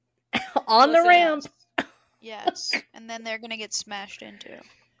altogether on the ramp. Yes, and then they're gonna get smashed into.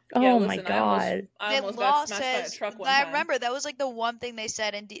 Oh my god! I almost got smashed by a truck one time. I remember that was like the one thing they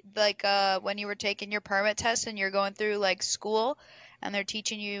said in like when you were taking your permit test and you're going through like school, and they're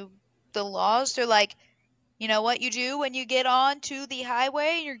teaching you the laws. They're like, you know what you do when you get on to the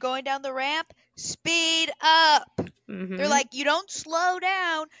highway and you're going down the ramp? Speed up. Mm-hmm. They're like, you don't slow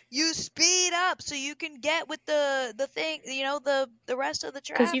down, you speed up so you can get with the thing, you know, the rest of the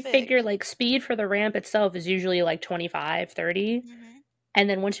traffic. Because you figure like speed for the ramp itself is usually like 25, 30. Mm-hmm. And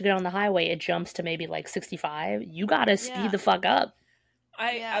then once you get on the highway, it jumps to maybe like 65. You gotta speed the fuck up.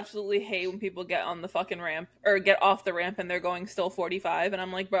 I absolutely hate when people get on the fucking ramp or get off the ramp and they're going still 45. And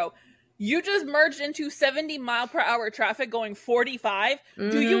I'm like, bro, you just merged into 70-mile-per-hour traffic going 45. Mm-hmm.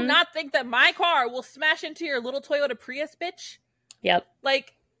 Do you not think that my car will smash into your little Toyota Prius, bitch? Yep.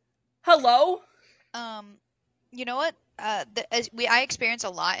 Like, hello? You know what? I experience a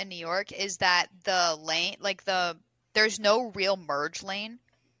lot in New York is that the lane, like there's no real merge lane.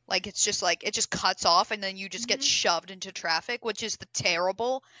 Like it's just like it just cuts off and then you just get shoved into traffic, which is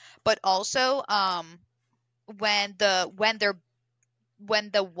terrible. But also, when the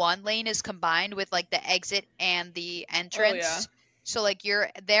one lane is combined with like the exit and the entrance, so like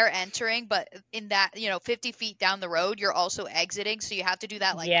they're entering, but in that 50 feet down the road, you're also exiting, so you have to do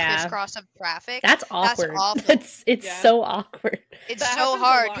that like crisscross of traffic. That's awkward. That's awful. It's so awkward. It's so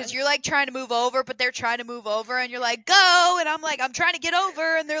hard because you're like trying to move over, but they're trying to move over, and you're like go, and I'm like I'm trying to get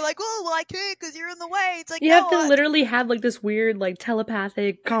over, and they're like oh well I can't because you're in the way. It's like you have to literally have like this weird like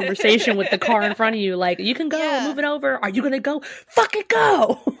telepathic conversation with the car in front of you, like you can go, move it over. Are you gonna go? Fucking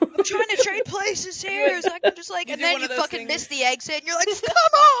go. I'm trying to trade places here, so I can just like, and then you fucking miss the exit, and you're like,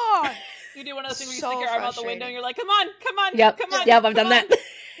 come on! You do one of those things where you stick your arm out the window, and you're like, come on, yep, come on. Yep, I've done that.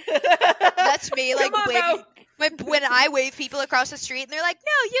 That's me, like waving. When I wave people across the street, and they're like,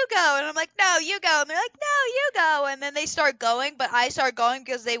 no, you go, and I'm like, no, you go, and they're like, no, you go, and then they start going, but I start going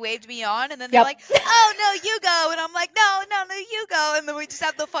because they waved me on, and then they're like, oh, no, you go, and I'm like, no, you go, and then we just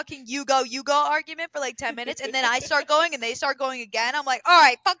have the fucking you go argument for like 10 minutes, and then I start going, and they start going again. I'm like, all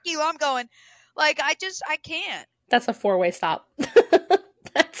right, fuck you, I'm going. Like, I can't. That's a 4-way stop.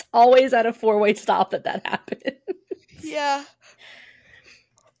 That's always at a 4-way stop that happens. Yeah.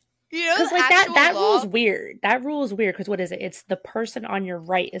 You know, because like that rule is weird. That rule is weird because what is it? It's the person on your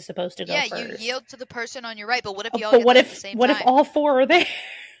right is supposed to go first. Yeah, you yield to the person on your right, but what if you all but get what there if at the same what time? If all 4 are there?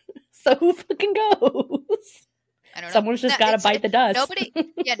 So who fucking goes? I don't know. Someone's just got to bite the dust.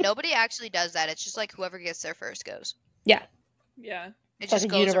 Nobody actually does that. It's just like whoever gets there first goes. Yeah. Yeah. It just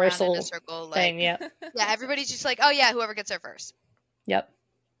like goes universal around in a circle. Like, thing, yeah. Yeah, everybody's just like, oh yeah, whoever gets there first. Yep.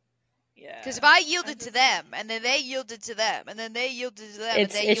 Yeah. Because if I yielded to them, and then they yielded to them, and then they yielded to them,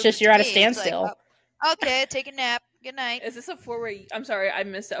 it's just you're at a standstill. Like, oh, okay, take a nap. Good night. Is this a 4-way? I'm sorry, I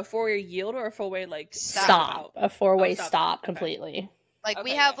missed it. A 4-way yield or a 4-way like stop? A 4-way stop completely. Like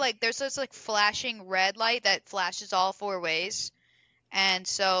we have like there's this like flashing red light that flashes all 4 ways, And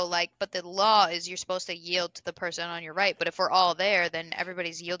so, like, but the law is you're supposed to yield to the person on your right. But if we're all there, then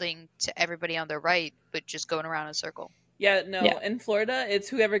everybody's yielding to everybody on their right, but just going around in a circle. Yeah, no. Yeah. In Florida, it's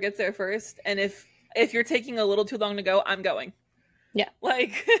whoever gets there first. And if you're taking a little too long to go, I'm going. Yeah.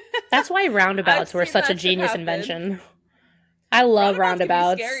 Like That's why roundabouts I've were seen such a that shit genius happen. invention. I love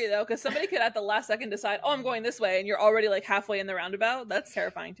roundabouts. Can be scary though, because somebody could at the last second decide, oh, I'm going this way, and you're already like halfway in the roundabout. That's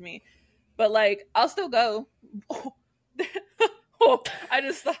terrifying to me. But like, I'll still go. Oh, I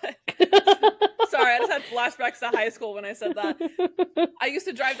just thought. Sorry, I just had flashbacks to high school when I said that. I used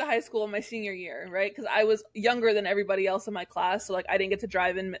to drive to high school in my senior year, right? Because I was younger than everybody else in my class, so like I didn't get to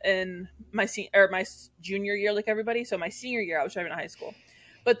drive in my my junior year like everybody. So my senior year, I was driving to high school.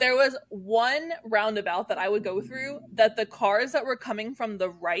 But there was one roundabout that I would go through that the cars that were coming from the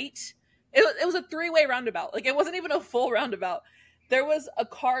right, it was a 3-way roundabout. Like it wasn't even a full roundabout. There was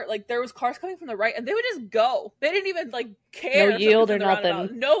cars coming from the right, and they would just go. They didn't even like care. No yield or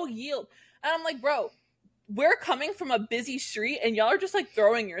nothing. No yield. And I'm like, bro, we're coming from a busy street, and y'all are just like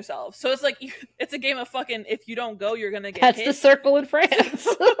throwing yourselves. So it's like it's a game of fucking. If you don't go, you're gonna get That's hit. the circle in France. That's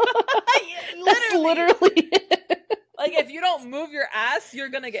literally it. Like if you don't move your ass, you're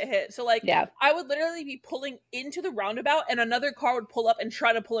gonna get hit. So like, yeah. I would literally be pulling into the roundabout, and another car would pull up and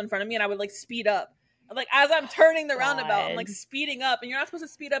try to pull in front of me, and I would like speed up. Like as I'm turning the roundabout, I'm like speeding up, and you're not supposed to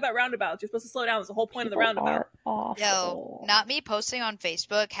speed up at roundabouts. You're supposed to slow down. That's the whole point of the roundabout. Yo, not me posting on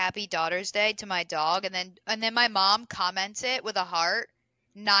Facebook "Happy Daughter's Day" to my dog, and then my mom comments it with a heart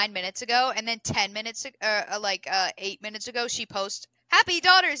 9 minutes ago, and then 8 minutes ago she posts "Happy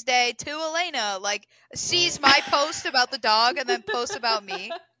Daughter's Day" to Elena. Like sees my post about the dog and then posts about me.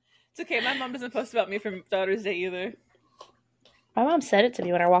 It's okay. My mom doesn't post about me from Daughter's Day either. My mom said it to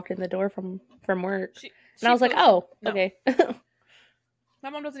me when I walked in the door from work. And I was like, oh, okay. My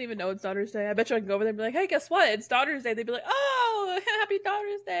mom doesn't even know it's Daughter's Day. I bet you I can go over there and be like, hey, guess what? It's Daughter's Day. They'd be like, oh, happy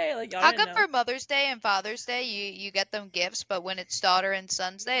Daughter's Day. Like, y'all How come for Mother's Day and Father's Day you get them gifts, but when it's Daughter and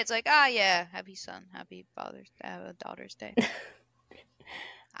Son's Day, it's like, yeah, happy son, happy Daughter's Day.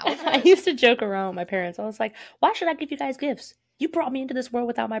 I used to joke around with my parents. I was like, why should I give you guys gifts? You brought me into this world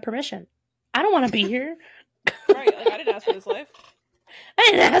without my permission. I don't want to be here. Right, like I didn't ask for this life. I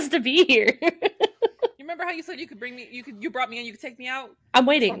didn't ask to be here. You remember how you said you could bring me, you brought me in, you could take me out? I'm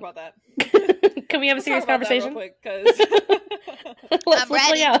waiting. Let's talk about that. Can we have a serious conversation? Real quick, let's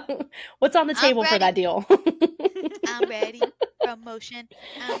play out. What's on the table for that deal? I'm ready. Promotion.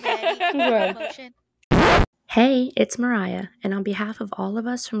 I'm ready. Promotion. Hey, it's Mariah, and on behalf of all of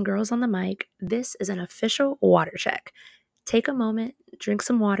us from Girls on the Mic, this is an official water check. Take a moment, drink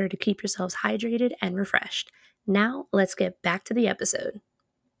some water to keep yourselves hydrated and refreshed. Now, let's get back to the episode.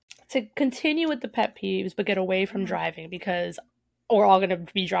 To continue with the pet peeves, but get away from driving, because we're all going to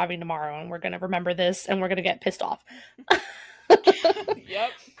be driving tomorrow, and we're going to remember this, and we're going to get pissed off.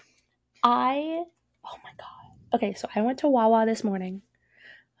 Yep. Oh my God. Okay, so I went to Wawa this morning.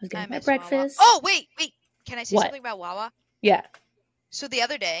 I was getting my breakfast. Wawa. Oh, wait. Can I say something about Wawa? Yeah. So the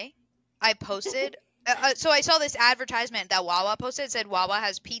other day, I posted... so I saw this advertisement that Wawa posted. It said Wawa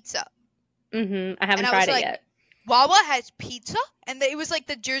has pizza. I haven't tried it yet. Wawa has pizza? And it was like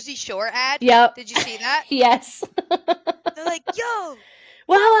the Jersey Shore ad. Yep. Did you see that? Yes. They're like, yo,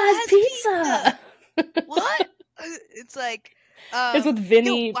 Wawa has pizza. What? It's like... it's with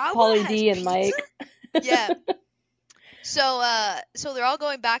Vinny, Pauly D, and Mike. Yeah. So they're all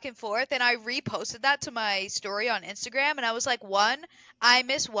going back and forth, and I reposted that to my story on Instagram, and I was like, 1, I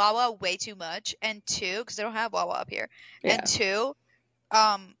miss Wawa way too much, and 2, because they don't have Wawa up here, and 2,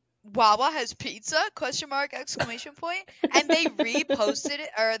 Wawa has pizza, ? Exclamation point, and they reposted it,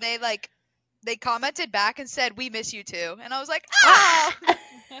 or they commented back and said, we miss you too, and I was like, oh!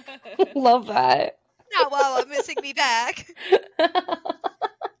 Love that. Not Wawa missing me back.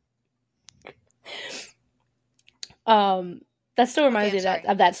 That still reminds me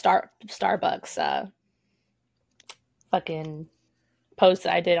of that Starbucks fucking post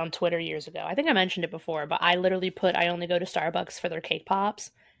that I did on Twitter years ago. I think I mentioned it before, but I literally put I only go to Starbucks for their cake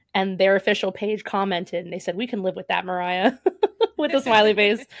pops, and their official page commented and they said, we can live with that, Mariah, with a smiley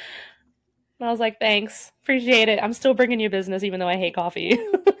face. And I was like, thanks, appreciate it. I'm still bringing you business even though I hate coffee.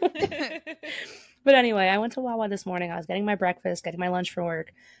 But anyway, I went to Wawa this morning. I was getting my breakfast, getting my lunch for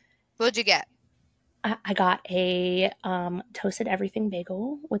work. What'd you get? I got a toasted everything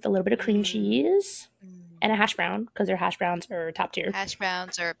bagel with a little bit of cream cheese and a hash brown, because their hash browns are top tier. Hash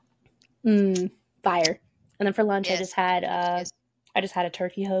browns are fire. And then for lunch, yes. I just had a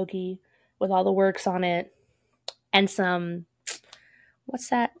turkey hoagie with all the works on it, and some, what's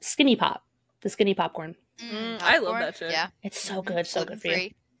that? Skinny Pop, the skinny popcorn. I love that shit. Yeah, it's so good, so good for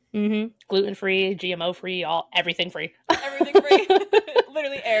you. Gluten-free. Gluten free, GMO free, everything free. everything free.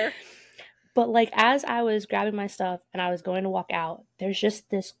 Literally air. But like as I was grabbing my stuff and I was going to walk out, there's just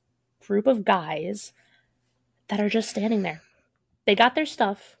this group of guys that are just standing there. They got their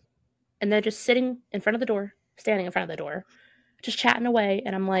stuff and they're just sitting in front of the door, standing in front of the door, just chatting away.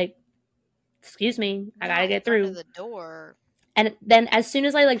 And I'm like, excuse me, I gotta Not in get front through. of the door. And then as soon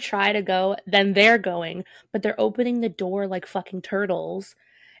as I like try to go, then they're going, but they're opening the door like fucking turtles.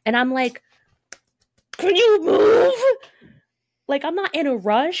 And I'm like, can you move? Like, I'm not in a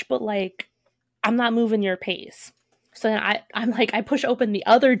rush, but like, I'm not moving your pace. So then I'm like, I push open the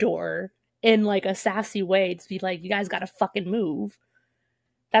other door in like a sassy way to be like, you guys gotta fucking move.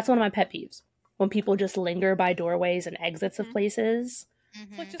 That's one of my pet peeves. When people just linger by doorways and exits of places.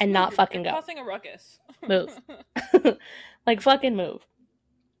 It's like, just And move. not fucking You're go. causing a ruckus. Move. Like, fucking move.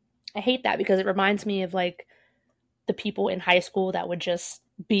 I hate that because it reminds me of like the people in high school that would just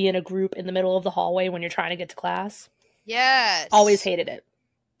be in a group in the middle of the hallway when you're trying to get to class. Yes. Always hated it.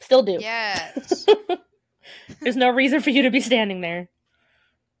 Still do. Yes. There's no reason for you to be standing there.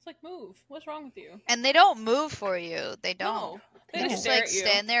 It's like, move. What's wrong with you? And they don't move for you. They don't. No. They They just just stare like at you.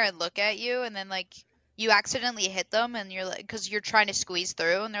 stand there and look at you, and then like you accidentally hit them, and you're like, because you're trying to squeeze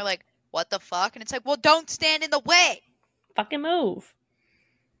through, and they're like, "What the fuck?" And it's like, well, don't stand in the way. Fucking move.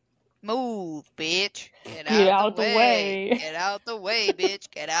 Move, bitch. Get out the way. Get out the way, bitch.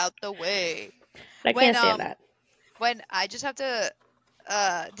 Get out the way. I When, can't stand that. When I just have to,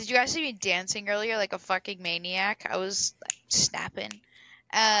 did you guys see me dancing earlier like a fucking maniac? I was like, snapping.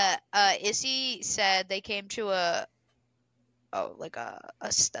 Issy said they came to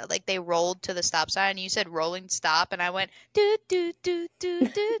like they rolled to the stop sign. And you said rolling stop, and I went do do do do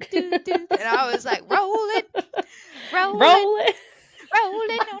do do do, and I was like rolling, Roll it.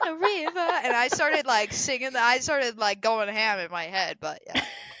 rolling on the river, and I started like singing. I started like going ham in my head, but yeah,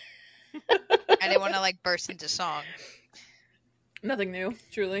 I didn't want to like burst into song. Nothing new,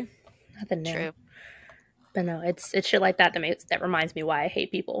 truly. Nothing new. True. But no, it's shit like that that reminds me why I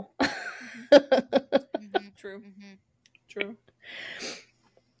hate people. Mm-hmm. True. Mm-hmm. True.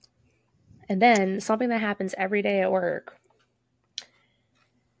 And then something that happens every day at work.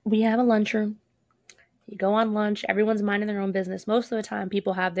 We have a lunchroom. You go on lunch, everyone's minding their own business. Most of the time,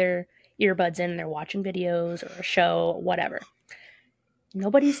 people have their earbuds in and they're watching videos or a show, whatever.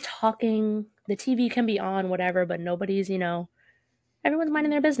 Nobody's talking. The TV can be on, whatever, but nobody's, everyone's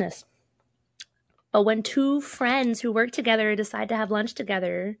minding their business. But when two friends who work together decide to have lunch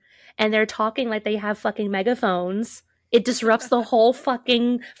together and they're talking like they have fucking megaphones, it disrupts the whole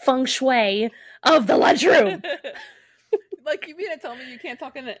fucking feng shui of the lunchroom. Like, you mean to tell me you can't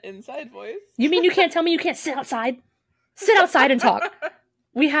talk in an inside voice? You mean you can't tell me you can't sit outside? Sit outside and talk.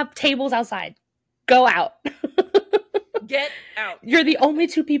 We have tables outside. Go out. Get out. You're the only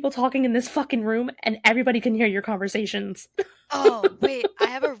two people talking in this fucking room, and everybody can hear your conversations. Oh wait, I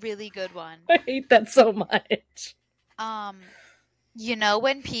have a really good one. I hate that so much.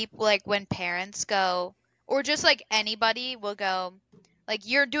 When people when parents go, or just like anybody will go, like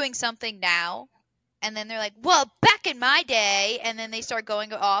you're doing something now, and then they're like, well, back in my day, and then they start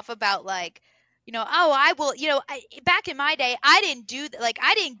going off about like, back in my day, I didn't do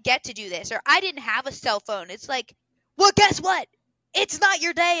I didn't get to do this, or I didn't have a cell phone. It's like, well, guess what? It's not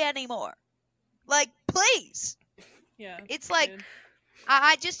your day anymore. Like, please. Yeah. It's like, dude.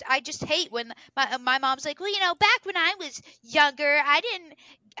 I just hate when my mom's like, well, back when I was younger, I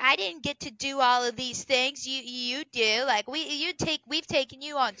didn't get to do all of these things. You do. Like we've taken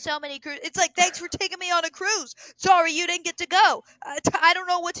you on so many cruises. It's like, thanks for taking me on a cruise. Sorry you didn't get to go. I don't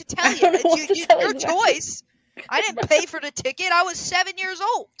know what to tell you. It's your choice. I didn't pay for the ticket. I was 7 years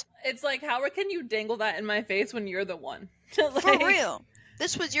old. It's like, how can you dangle that in my face when you're the one? For real.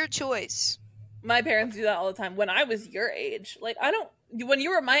 This was your choice. My parents do that all the time. When I was your age, when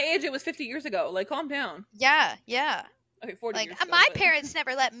you were my age, it was 50 years ago. Like, calm down. Yeah. Okay, 40 years ago. My parents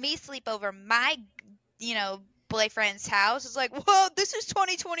never let me sleep over my, boyfriend's house. It's like, whoa, this is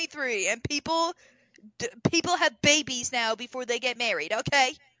 2023, and people have babies now before they get married,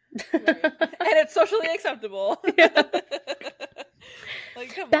 okay? Right. And it's socially acceptable. Yeah.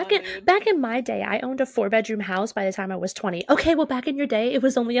 Like, come Back on, dude. in my day, I owned a 4-bedroom house by the time I was 20. Okay, well, back in your day, it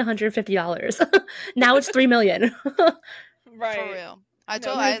was only $150. Now it's $3 million. Right. For real. I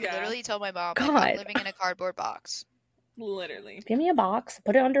yeah. literally told my mom, God. I'm living in a cardboard box. Literally. Give me a box,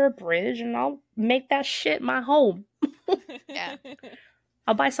 put it under a bridge, and I'll make that shit my home. Yeah.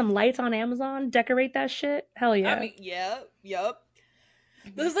 I'll buy some lights on Amazon, decorate that shit. Hell yeah. I mean, yep.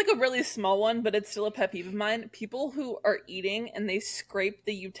 This is like a really small one, but it's still a pet peeve of mine. People who are eating and they scrape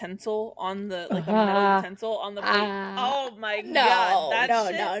the utensil on the, a metal utensil on the plate. Oh my god. No. That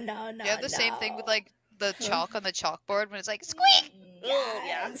shit. You have the same thing with, the chalk on the chalkboard when it's like squeak.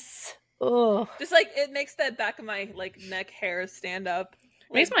 Yes. Oh, Just like it makes the back of my like neck hair stand up.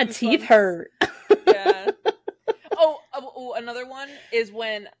 makes Like, my teeth goosebumps. hurt. Yeah. Oh, another one is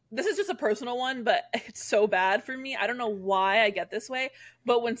when this is just a personal one, but it's so bad for me. I don't know why I get this way,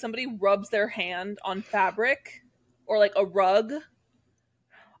 but when somebody rubs their hand on fabric or like a rug,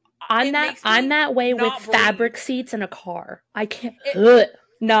 I'm that way with not breathe. fabric seats in a car. I can't. It-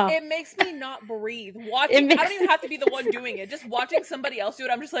 No. It makes me not breathe. Watching, I don't even have to be the one doing it. Just watching somebody else do it,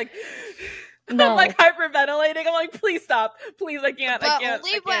 I'm just like, No. I'm like hyperventilating. I'm like, please stop, please, I can't. But I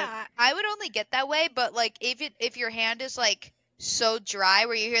only when I would only get that way. But like if your hand is like so dry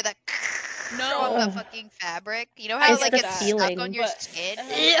where you hear that No. on the fucking fabric, you know how It's like the it's feeling, stuck on your but-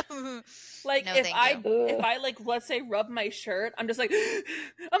 skin. Like No, if thank I like let's say rub my shirt, I'm just like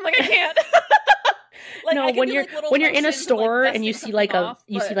I'm like I can't. Like, no, I can when do, you're like, little when you're in a motions of, like, store and dusting you see something like off,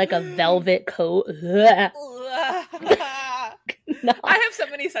 you see but- like a velvet coat. No. I have so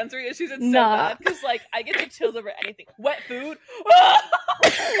many sensory issues. It's so Nah. bad because like I get the chills over anything. Wet food.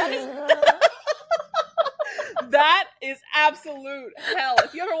 That is absolute hell.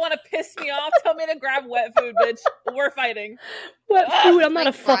 If you ever want to piss me off, tell me to grab wet food, bitch. We're fighting. Wet food. I'm not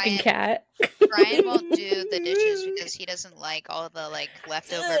Like a fucking Brian. cat. Brian won't do the dishes because he doesn't like all the like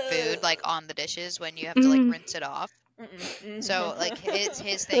leftover food like on the dishes when you have to like rinse it off. So like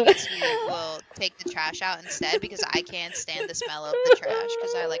his thing is he will take the trash out instead because I can't stand the smell of the trash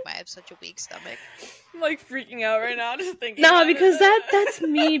because I have such a weak stomach. I'm like freaking out right now just thinking. No, about because it. that's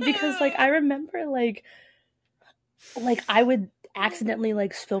me. Because like I remember like I would accidentally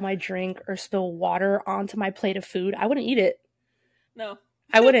like spill my drink or spill water onto my plate of food. I wouldn't eat it. No.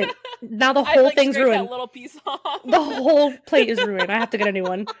 I wouldn't. Now the I'd, whole like, thing's scrape ruined. That little piece off. The whole plate is ruined. I have to get a new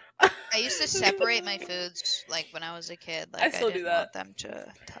one. I used to separate my foods like when I was a kid. Like I still didn't do that. want them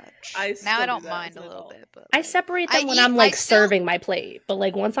to touch. I Now still I do don't that mind as a an little adult. bit, but I like, separate them when eat- I'm like I still- serving my plate, but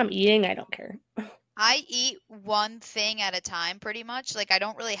like once I'm eating, I don't care. I eat one thing at a time pretty much. Like I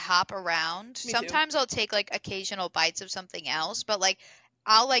don't really hop around. Me too. Sometimes I'll take like occasional bites of something else, but like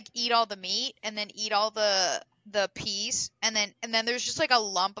I'll like eat all the meat and then eat all the peas and then there's just like a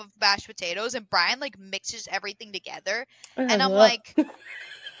lump of mashed potatoes and Brian like mixes everything together and I'm Ugh. like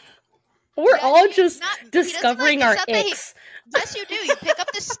We're Yeah, all he- just not- he doesn't, discovering like, our it's not that he- icks. yes you do. You pick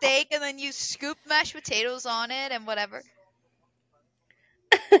up the steak and then you scoop mashed potatoes on it and whatever.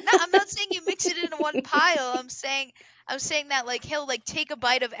 No, I'm not saying you mix it in one pile. I'm saying that like he'll like take a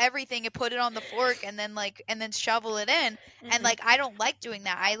bite of everything and put it on the fork and then shovel it in. And like I don't like doing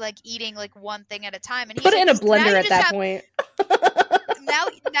that. I like eating like one thing at a time. And he's Put it like, in a "Just- now blender you at just that have- point.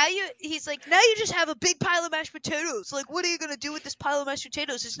 He's like, now you just have a big pile of mashed potatoes. Like, what are you gonna do with this pile of mashed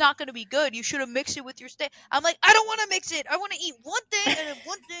potatoes? It's not gonna be good. You should have mixed it with your steak. I'm like, I don't want to mix it. I want to eat one thing and then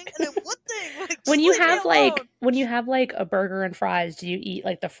one thing and then one thing. Like, When just you leave me have like alone. when you have like a burger and fries, do you eat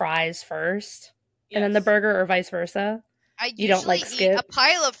like the fries first and then the Yes. burger, or vice versa? I You don't, usually like, eat skip? a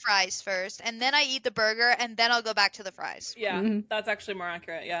pile of fries first, and then I eat the burger, and then I'll go back to the fries. Yeah, Mhm. that's actually more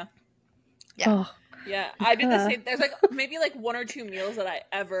accurate. Yeah. Yeah. Oh, Yeah, I do the Uh. same. There's like maybe like one or two meals that I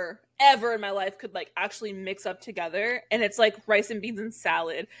ever in my life could like actually mix up together, and it's like rice and beans and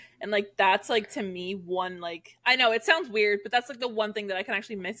salad, and like that's like to me one like I know it sounds weird, but that's like the one thing that I can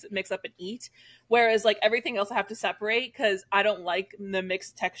actually mix up and eat. Whereas like everything else I have to separate because I don't like the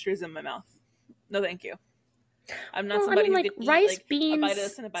mixed textures in my mouth. No, thank you. I'm not Well, I somebody mean, who like, can rice, eat like a bite of beans,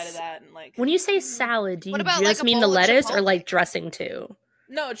 this and a bite of that, and like when you say salad, do you What about, just like, a mean the bowl of lettuce or Chipotle? like dressing too?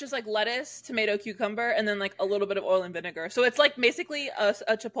 no, it's just like lettuce, tomato, cucumber, and then like a little bit of oil and vinegar. So it's like basically a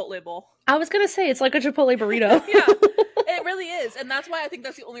Chipotle bowl. I was gonna say it's like a Chipotle burrito. Yeah, it really is, and that's why I think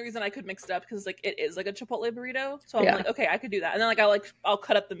that's the only reason I could mix it up because like it is like a Chipotle burrito. So I'm Yeah. like, okay, I could do that, and then like I'll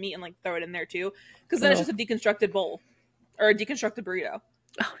cut up the meat and like throw it in there too, because then it's Oh. just a deconstructed bowl or a deconstructed burrito.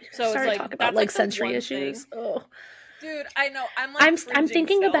 Oh, we So it's started like- talking that's, about like like, the sensory one issues. Oh. Dude, I know. I'm like I'm cringing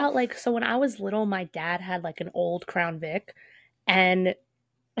thinking still. about like, so when I was little, my dad had like an old Crown Vic, and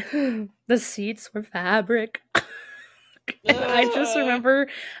the seats were fabric. I just remember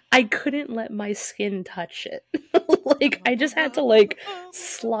I couldn't let my skin touch it. Like I just had to like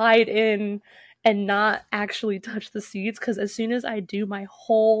slide in and not actually touch the seats because as soon as I do, my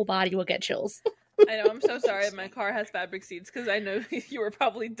whole body will get chills. I know. I'm so sorry. My car has fabric seats because I know you were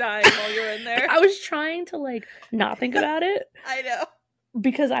probably dying while you were in there. I was trying to like not think about it I know.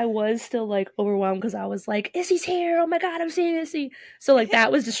 because I was still like overwhelmed because I was like, Izzy's here. Oh my god, I'm seeing Izzy. So like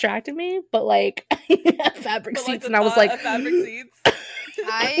that was distracting me, but like fabric But, like, seats, the and I was thought like, of fabric seats.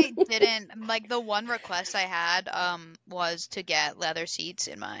 I didn't like the one request I had was to get leather seats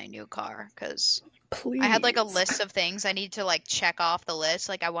in my new car because Please. I had like a list of things I need to like check off the list.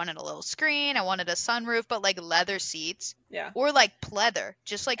 Like I wanted a little screen, I wanted a sunroof, but like leather seats Yeah. or like pleather,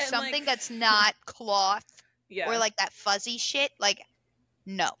 just like And, something like, that's not cloth Yeah. or like that fuzzy shit. Like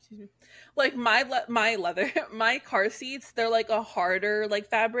no. Like my leather, my car seats, they're like a harder like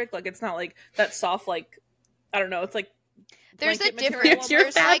fabric. Like it's not like that soft like I don't know. It's like There's a blanket material difference. Your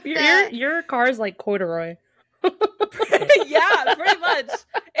There's like your car's like corduroy. Yeah, pretty much.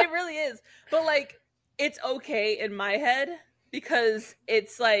 It really is. But like it's okay in my head because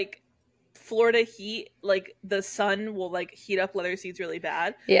it's like Florida heat, like the sun will like heat up leather seats really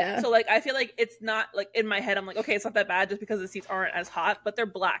bad. Yeah. So like I feel like it's not like in my head I'm like, okay, it's not that bad just because the seats aren't as hot, but they're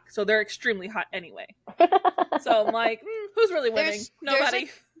black, so they're extremely hot anyway. So I'm like, who's really winning? there's Nobody.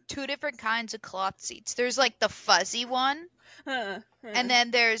 like two different kinds of cloth seats. There's like the fuzzy one, and then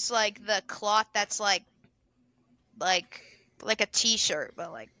there's like the cloth that's like a t-shirt,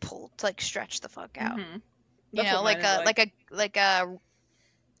 but like pulled, like stretch the fuck out. Mhm. You That's know, what mine is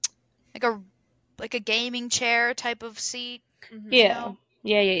like a gaming chair type of seat. Mhm. Yeah. You know?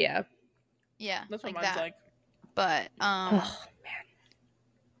 Yeah. Yeah, That's what like mine's that. like. But Oh,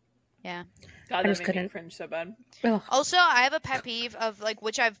 yeah. God, I that just made me couldn't. cringe so bad. Ugh. Also, I have a pet peeve of like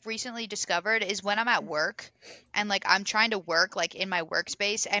which I've recently discovered is when I'm at work and like I'm trying to work like in my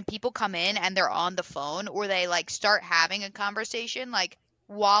workspace and people come in and they're on the phone or they like start having a conversation like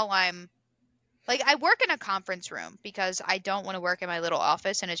while I'm like I work in a conference room because I don't want to work in my little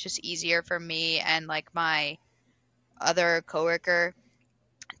office and it's just easier for me and like my other coworker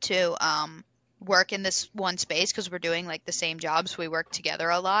to work in this one space because we're doing like the same jobs. We work together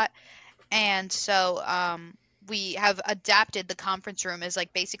a lot. And so we have adapted the conference room as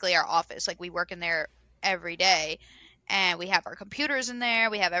like basically our office. Like we work in there every day and we have our computers in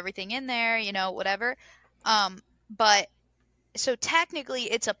there, we have everything in there, you know, whatever. But so technically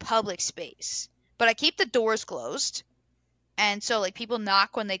it's a public space, but I keep the doors closed. And so like people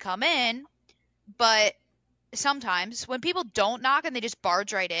knock when they come in, but sometimes when people don't knock and they just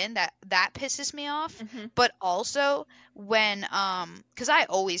barge right in, that pisses me off. Mhm. But also when because I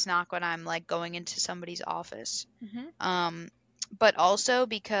always knock when I'm like going into somebody's office. Mhm. But also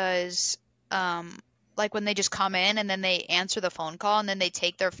because like when they just come in and then they answer the phone call and then they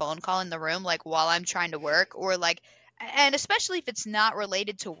take their phone call in the room like while I'm trying to work or like and especially if it's not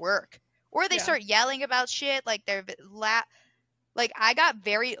related to work or they Yeah. start yelling about shit like they're like I got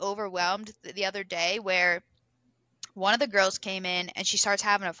very overwhelmed the other day where one of the girls came in and she starts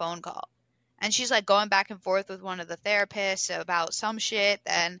having a phone call and she's like going back and forth with one of the therapists about some shit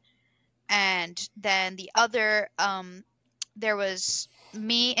and then the other there was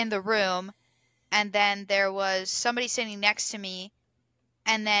me in the room and then there was somebody sitting next to me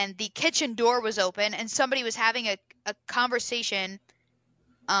and then the kitchen door was open and somebody was having a conversation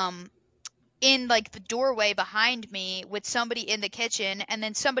um in like the doorway behind me with somebody in the kitchen and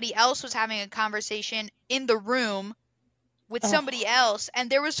then somebody else was having a conversation in the room with somebody else and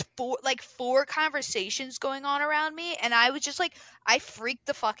there was four conversations going on around me and I was just like I freaked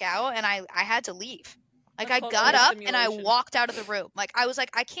the fuck out and I had to leave. Like That's I called got up and I overstimulation. walked out of the room. Like I was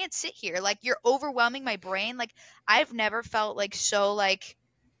like I can't sit here. Like you're overwhelming my brain. Like I've never felt like so like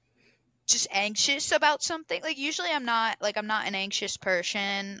just anxious about something. Like usually I'm not an anxious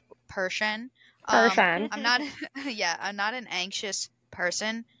person. Person. I'm not yeah, I'm not an anxious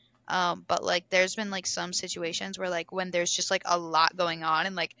person. But like there's been like some situations where like when there's just like a lot going on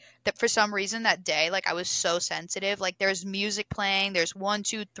and like that for some reason that day like I was so sensitive. Like there's music playing, there's 1,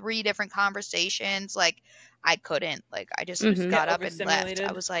 2, 3 different conversations. Like I couldn't. Like I just Mhm. got Get up and left. overstimulated.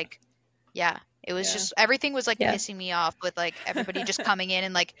 I was like, yeah. It was Yeah. just everything was like Yeah. pissing me off with like everybody just coming in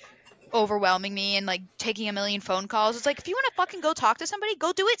and like overwhelming me and like taking a million phone calls. It's like if you want to fucking go talk to somebody,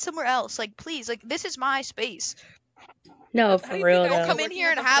 go do it somewhere else. Like please, like this is my space. No, How for do you real think I though. feel Come in working here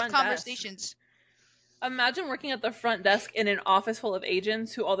at and the have front desk? conversations. Imagine working at the front desk in an office full of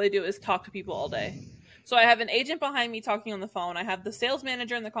agents who all they do is talk to people all day. So I have an agent behind me talking on the phone. I have the sales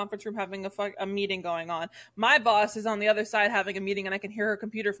manager in the conference room having a meeting going on. My boss is on the other side having a meeting and I can hear her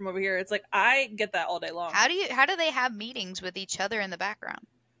computer from over here. It's like I get that all day long. How do they have meetings with each other in the background?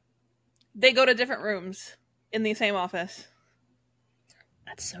 They go to different rooms in the same office.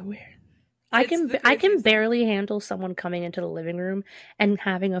 That's so weird. I It's can the I can craziest. barely handle someone coming into the living room and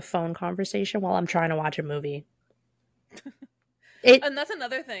having a phone conversation while I'm trying to watch a movie. And that's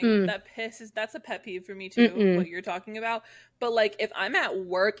another thing that pisses. That's a pet peeve for me too. What you're talking about, but like if I'm at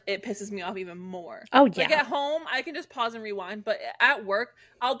work, it pisses me off even more. Oh yeah. Like at home, I can just pause and rewind, but at work,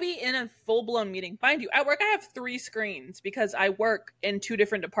 I'll be in a full blown meeting. Mind you, at work I have 3 screens because I work in 2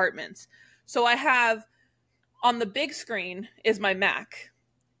 different departments. So I have on the big screen is my Mac,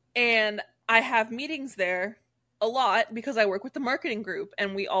 and I have meetings there a lot because I work with the marketing group,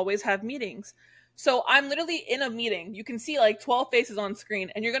 and we always have meetings. So I'm literally in a meeting. You can see like 12 faces on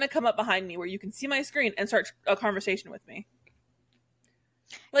screen, and you're going to come up behind me where you can see my screen and start a conversation with me.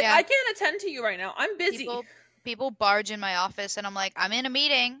 Like, I can't attend to you right now. I'm busy. People barge in my office, and I'm like, I'm in a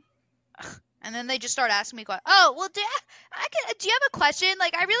meeting. And then they just start asking me, oh, well, do you have a question?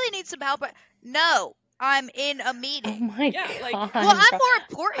 Like, I really need some help. No, I'm in a meeting. Oh my God. Like, well, I'm more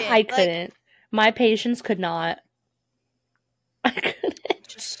important. I couldn't. My patience could not. I couldn't.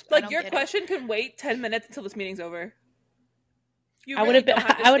 Like, your question can wait 10 minutes until this meeting's over. I would have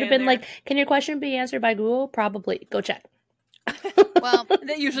been like, can your question be answered by Google? Probably. Go check. Well,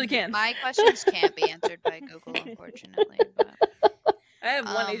 they usually can. My questions can't be answered by Google, unfortunately. But I have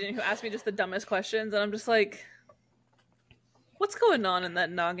one agent who asked me just the dumbest questions, and I'm just like, what's going on in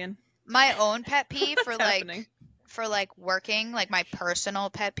that noggin? My own pet peeve for working, like my personal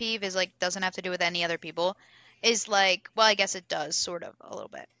pet peeve is like doesn't have to do with any other people. Is like, well, I guess it does sort of a little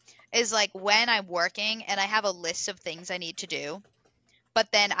bit. Is like when I'm working and I have a list of things I need to do,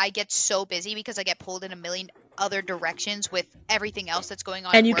 but then I get so busy because I get pulled in a million other directions with everything else that's going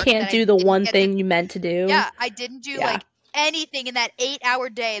on. And you can't do the one thing you meant to do. Yeah, I didn't do like anything in that 8-hour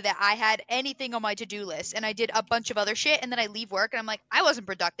day that I had anything on my to-do list, and I did a bunch of other shit, and then I leave work and I'm like, I wasn't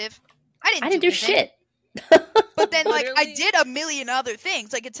productive. I didn't do shit. But then, like, I did a million other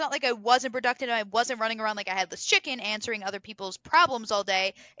things. Like, it's not like I wasn't productive and I wasn't running around like a headless chicken answering other people's problems all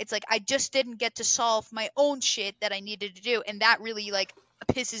day. It's like I just didn't get to solve my own shit that I needed to do, and that really, like,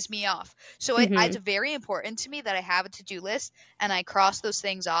 pisses me off. So it's very important to me that I have a to-do list, and I cross those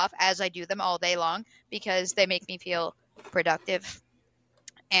things off as I do them all day long because they make me feel productive.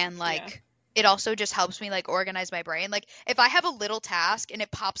 And, like... It also just helps me, like, organize my brain. Like, if I have a little task and it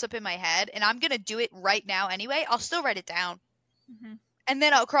pops up in my head and I'm going to do it right now anyway, I'll still write it down. Mm-hmm. And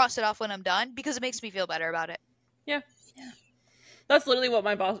then I'll cross it off when I'm done because it makes me feel better about it. Yeah. That's literally what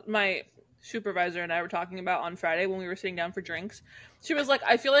my supervisor and I were talking about on Friday when we were sitting down for drinks. She was like,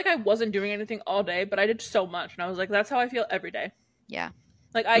 I feel like I wasn't doing anything all day, but I did so much. And I was like, that's how I feel every day. Yeah.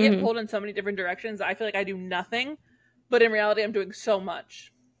 Like, I get pulled in so many different directions. I feel like I do nothing, but in reality, I'm doing so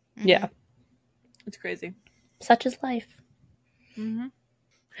much. Mm-hmm. Yeah. It's crazy. Such is life. Mm-hmm.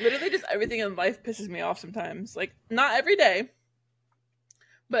 Literally just everything in life pisses me off sometimes. Like, not every day,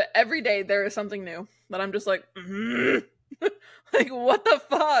 but every day there is something new that I'm just like, like, what the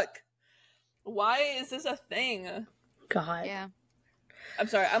fuck? Why is this a thing? God. Yeah. I'm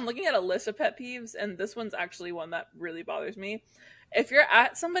sorry. I'm looking at a list of pet peeves, and this one's actually one that really bothers me. If you're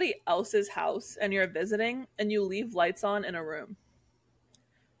at somebody else's house and you're visiting and you leave lights on in a room,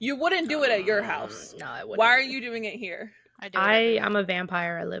 you wouldn't do it at your house. No, I wouldn't. Why are you doing it here? I'm a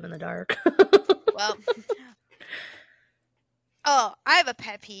vampire. I live in the dark. Well, I have a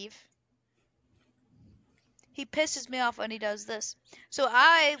pet peeve. He pisses me off when he does this. So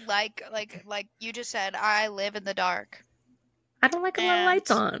I like you just said, I live in the dark. I don't like a lot of lights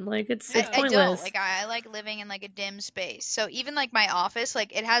on. Like, it's pointless. I don't. Like, I like living in, like, a dim space. So even, like, my office,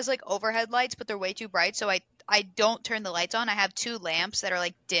 like, it has, like, overhead lights, but they're way too bright. So I don't turn the lights on. I have 2 lamps that are,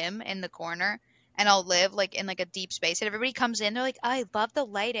 like, dim in the corner. And I'll live, like, in, like, a deep space. And everybody comes in, they're like, I love the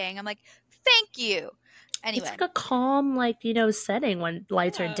lighting. I'm like, thank you. Anyway. It's like a calm, like, setting when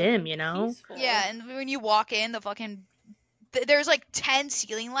lights are dim, Peaceful. Yeah, and when you walk in, the fucking... There's like 10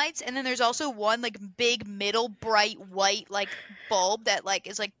 ceiling lights, and then there's also one like big middle bright white like bulb that like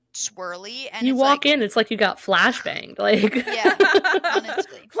is like swirly. And you walk in, it's like you got flashbanged. Like, yeah,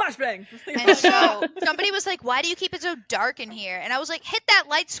 honestly, flashbang. And so somebody was like, "Why do you keep it so dark in here?" And I was like, "Hit that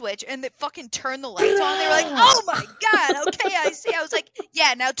light switch," and they fucking turned the lights on. They were like, "Oh my god, okay, I see." I was like,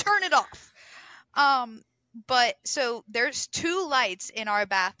 "Yeah, now turn it off." But so there's 2 lights in our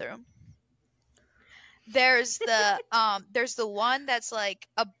bathroom. There's the one that's like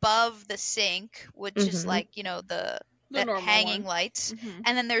above the sink, which is like, the hanging lights. Mm-hmm.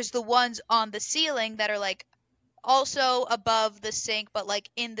 And then there's the ones on the ceiling that are like also above the sink, but like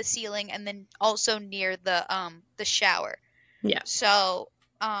in the ceiling and then also near the shower. Yeah. So,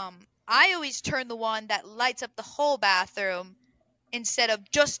 I always turn the one that lights up the whole bathroom instead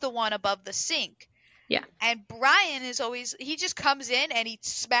of just the one above the sink. Yeah. And Brian he just comes in and he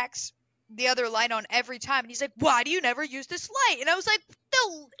smacks the other light on every time, and he's like, "Why do you never use this light?" And I was like, "The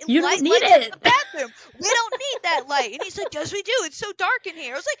You light don't need lights in it. the bathroom. We don't need that light. And he's like, yes, we do. It's so dark in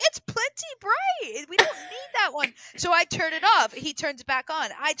here. I was like, it's plenty bright. We don't need that one. So I turn it off. He turns it back on.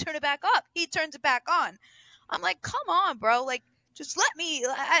 I turn it back up. He turns it back on. I'm like, come on, bro. Like, just let me.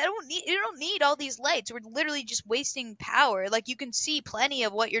 You don't need all these lights. We're literally just wasting power. Like, you can see plenty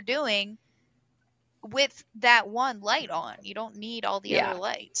of what you're doing with that one light on. You don't need all the other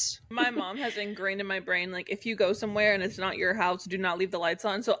lights. My mom has ingrained in my brain, like, if you go somewhere and it's not your house, do not leave the lights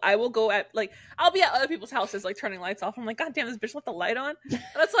on. So I will go at, like, I'll be at other people's houses, like, turning lights off. I'm like, God damn, this bitch left the light on. And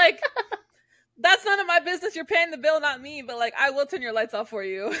it's like, that's none of my business. You're paying the bill, not me. But, like, I will turn your lights off for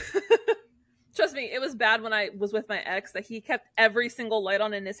you. Trust me, it was bad when I was with my ex that he kept every single light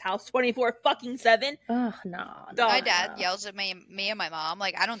on in his house 24/7. Oh, no. My dad yells at me and my mom.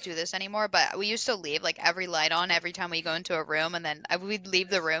 Like, I don't do this anymore, but we used to leave, like, every light on every time we go into a room, and then we'd leave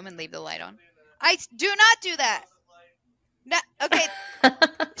the room and leave the light on. I do not do that. No, okay,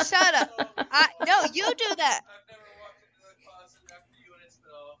 shut up. No, you do that.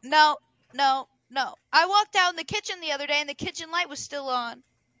 No. I walked down the kitchen the other day, and the kitchen light was still on.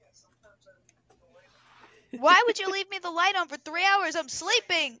 Why would you leave me the light on for 3 hours? I'm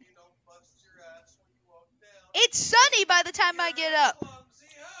sleeping. It's sunny by the time I get up.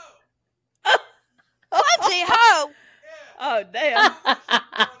 Clumsy hoe. Oh, damn.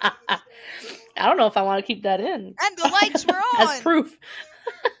 I don't know if I want to keep that in. And the lights were on. As proof.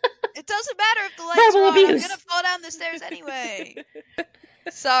 It doesn't matter if the lights Verbal are on. I'm abuse. going to fall down the stairs anyway.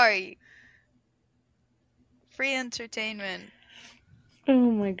 Sorry. Free entertainment.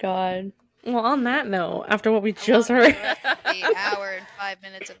 Oh my god. Well, on that note, after what we just heard. The hour and 5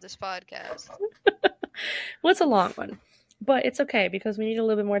 minutes of this podcast. Well, it's a long one. But it's okay because we need a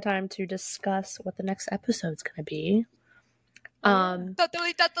little bit more time to discuss what the next episode's going to be.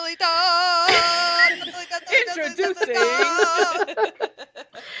 Introducing.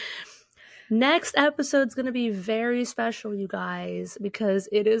 Next episode's going to be very special, you guys, because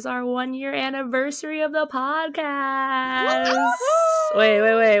it is our 1-year anniversary of the podcast.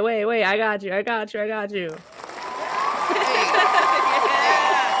 Wait. I got you.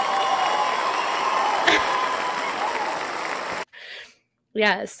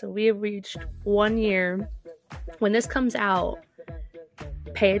 Yes, we have reached 1 year. When this comes out,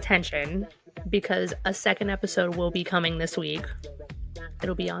 pay attention because a second episode will be coming this week.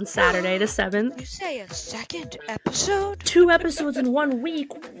 It'll be on Saturday the 7th. You say a second episode? 2 episodes in 1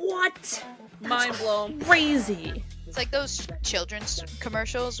 week. What? Mind blown. Crazy. It's like those children's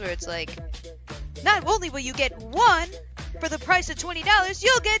commercials where it's like, not only will you get 1 for the price of $20,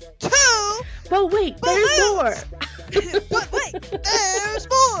 you'll get 2. But wait, there's more. But wait, there's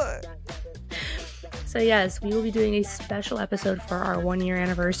more. So yes, we will be doing a special episode for our 1-year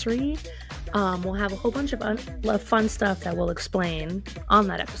anniversary. We'll have a whole bunch of fun stuff that we'll explain on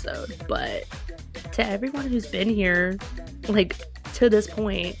that episode. But to everyone who's been here, like, to this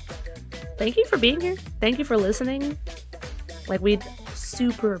point, thank you for being here. Thank you for listening. Like, we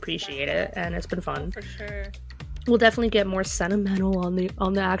super appreciate it, and it's been fun. For sure. We'll definitely get more sentimental on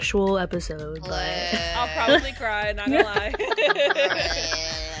the actual episode. But I'll probably cry, not gonna lie.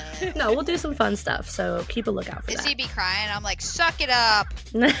 no, we'll do some fun stuff, so keep a lookout for Is that. he be crying? I'm like, suck it up.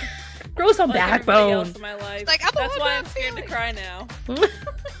 Grow some Like everybody else backbone. in my life. Like, I'm That's the why one I'm scared to feeling. cry now.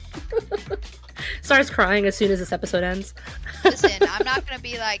 Starts crying as soon as this episode ends. Listen, I'm not gonna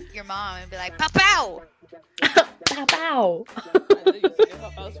be like your mom and be like, pow. Pow pow. I used to give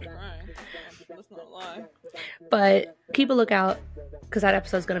up. I was for crying. Let's not lie. But keep a lookout because that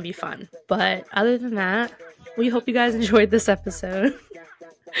episode's going to be fun. But other than that, we hope you guys enjoyed this episode.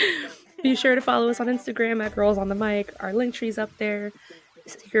 Be sure to follow us on Instagram at Girls on the Mic. Our link tree's up there.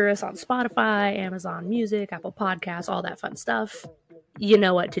 Hear us on Spotify, Amazon Music, Apple Podcasts, all that fun stuff. You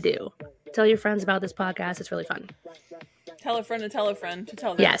know what to do. Tell your friends about this podcast. It's really fun. Tell a friend to tell a friend to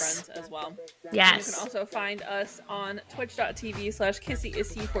tell their Yes. friends as well. Yes. You can also find us on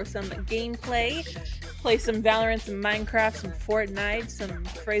twitch.tv/KissyIssy for some gameplay. Play some Valorant, some Minecraft, some Fortnite, some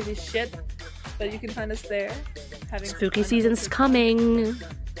crazy shit. But you can find us there. Having Spooky fun. season's coming.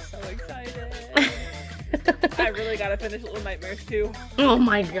 So excited. I really gotta finish Little Nightmares too. Oh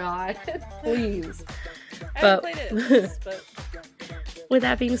my god. Please. I haven't played it, but With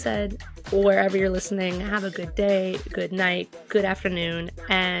that being said, wherever you're listening, have a good day, good night, good afternoon,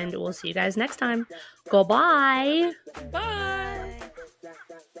 and we'll see you guys next time. Goodbye. bye!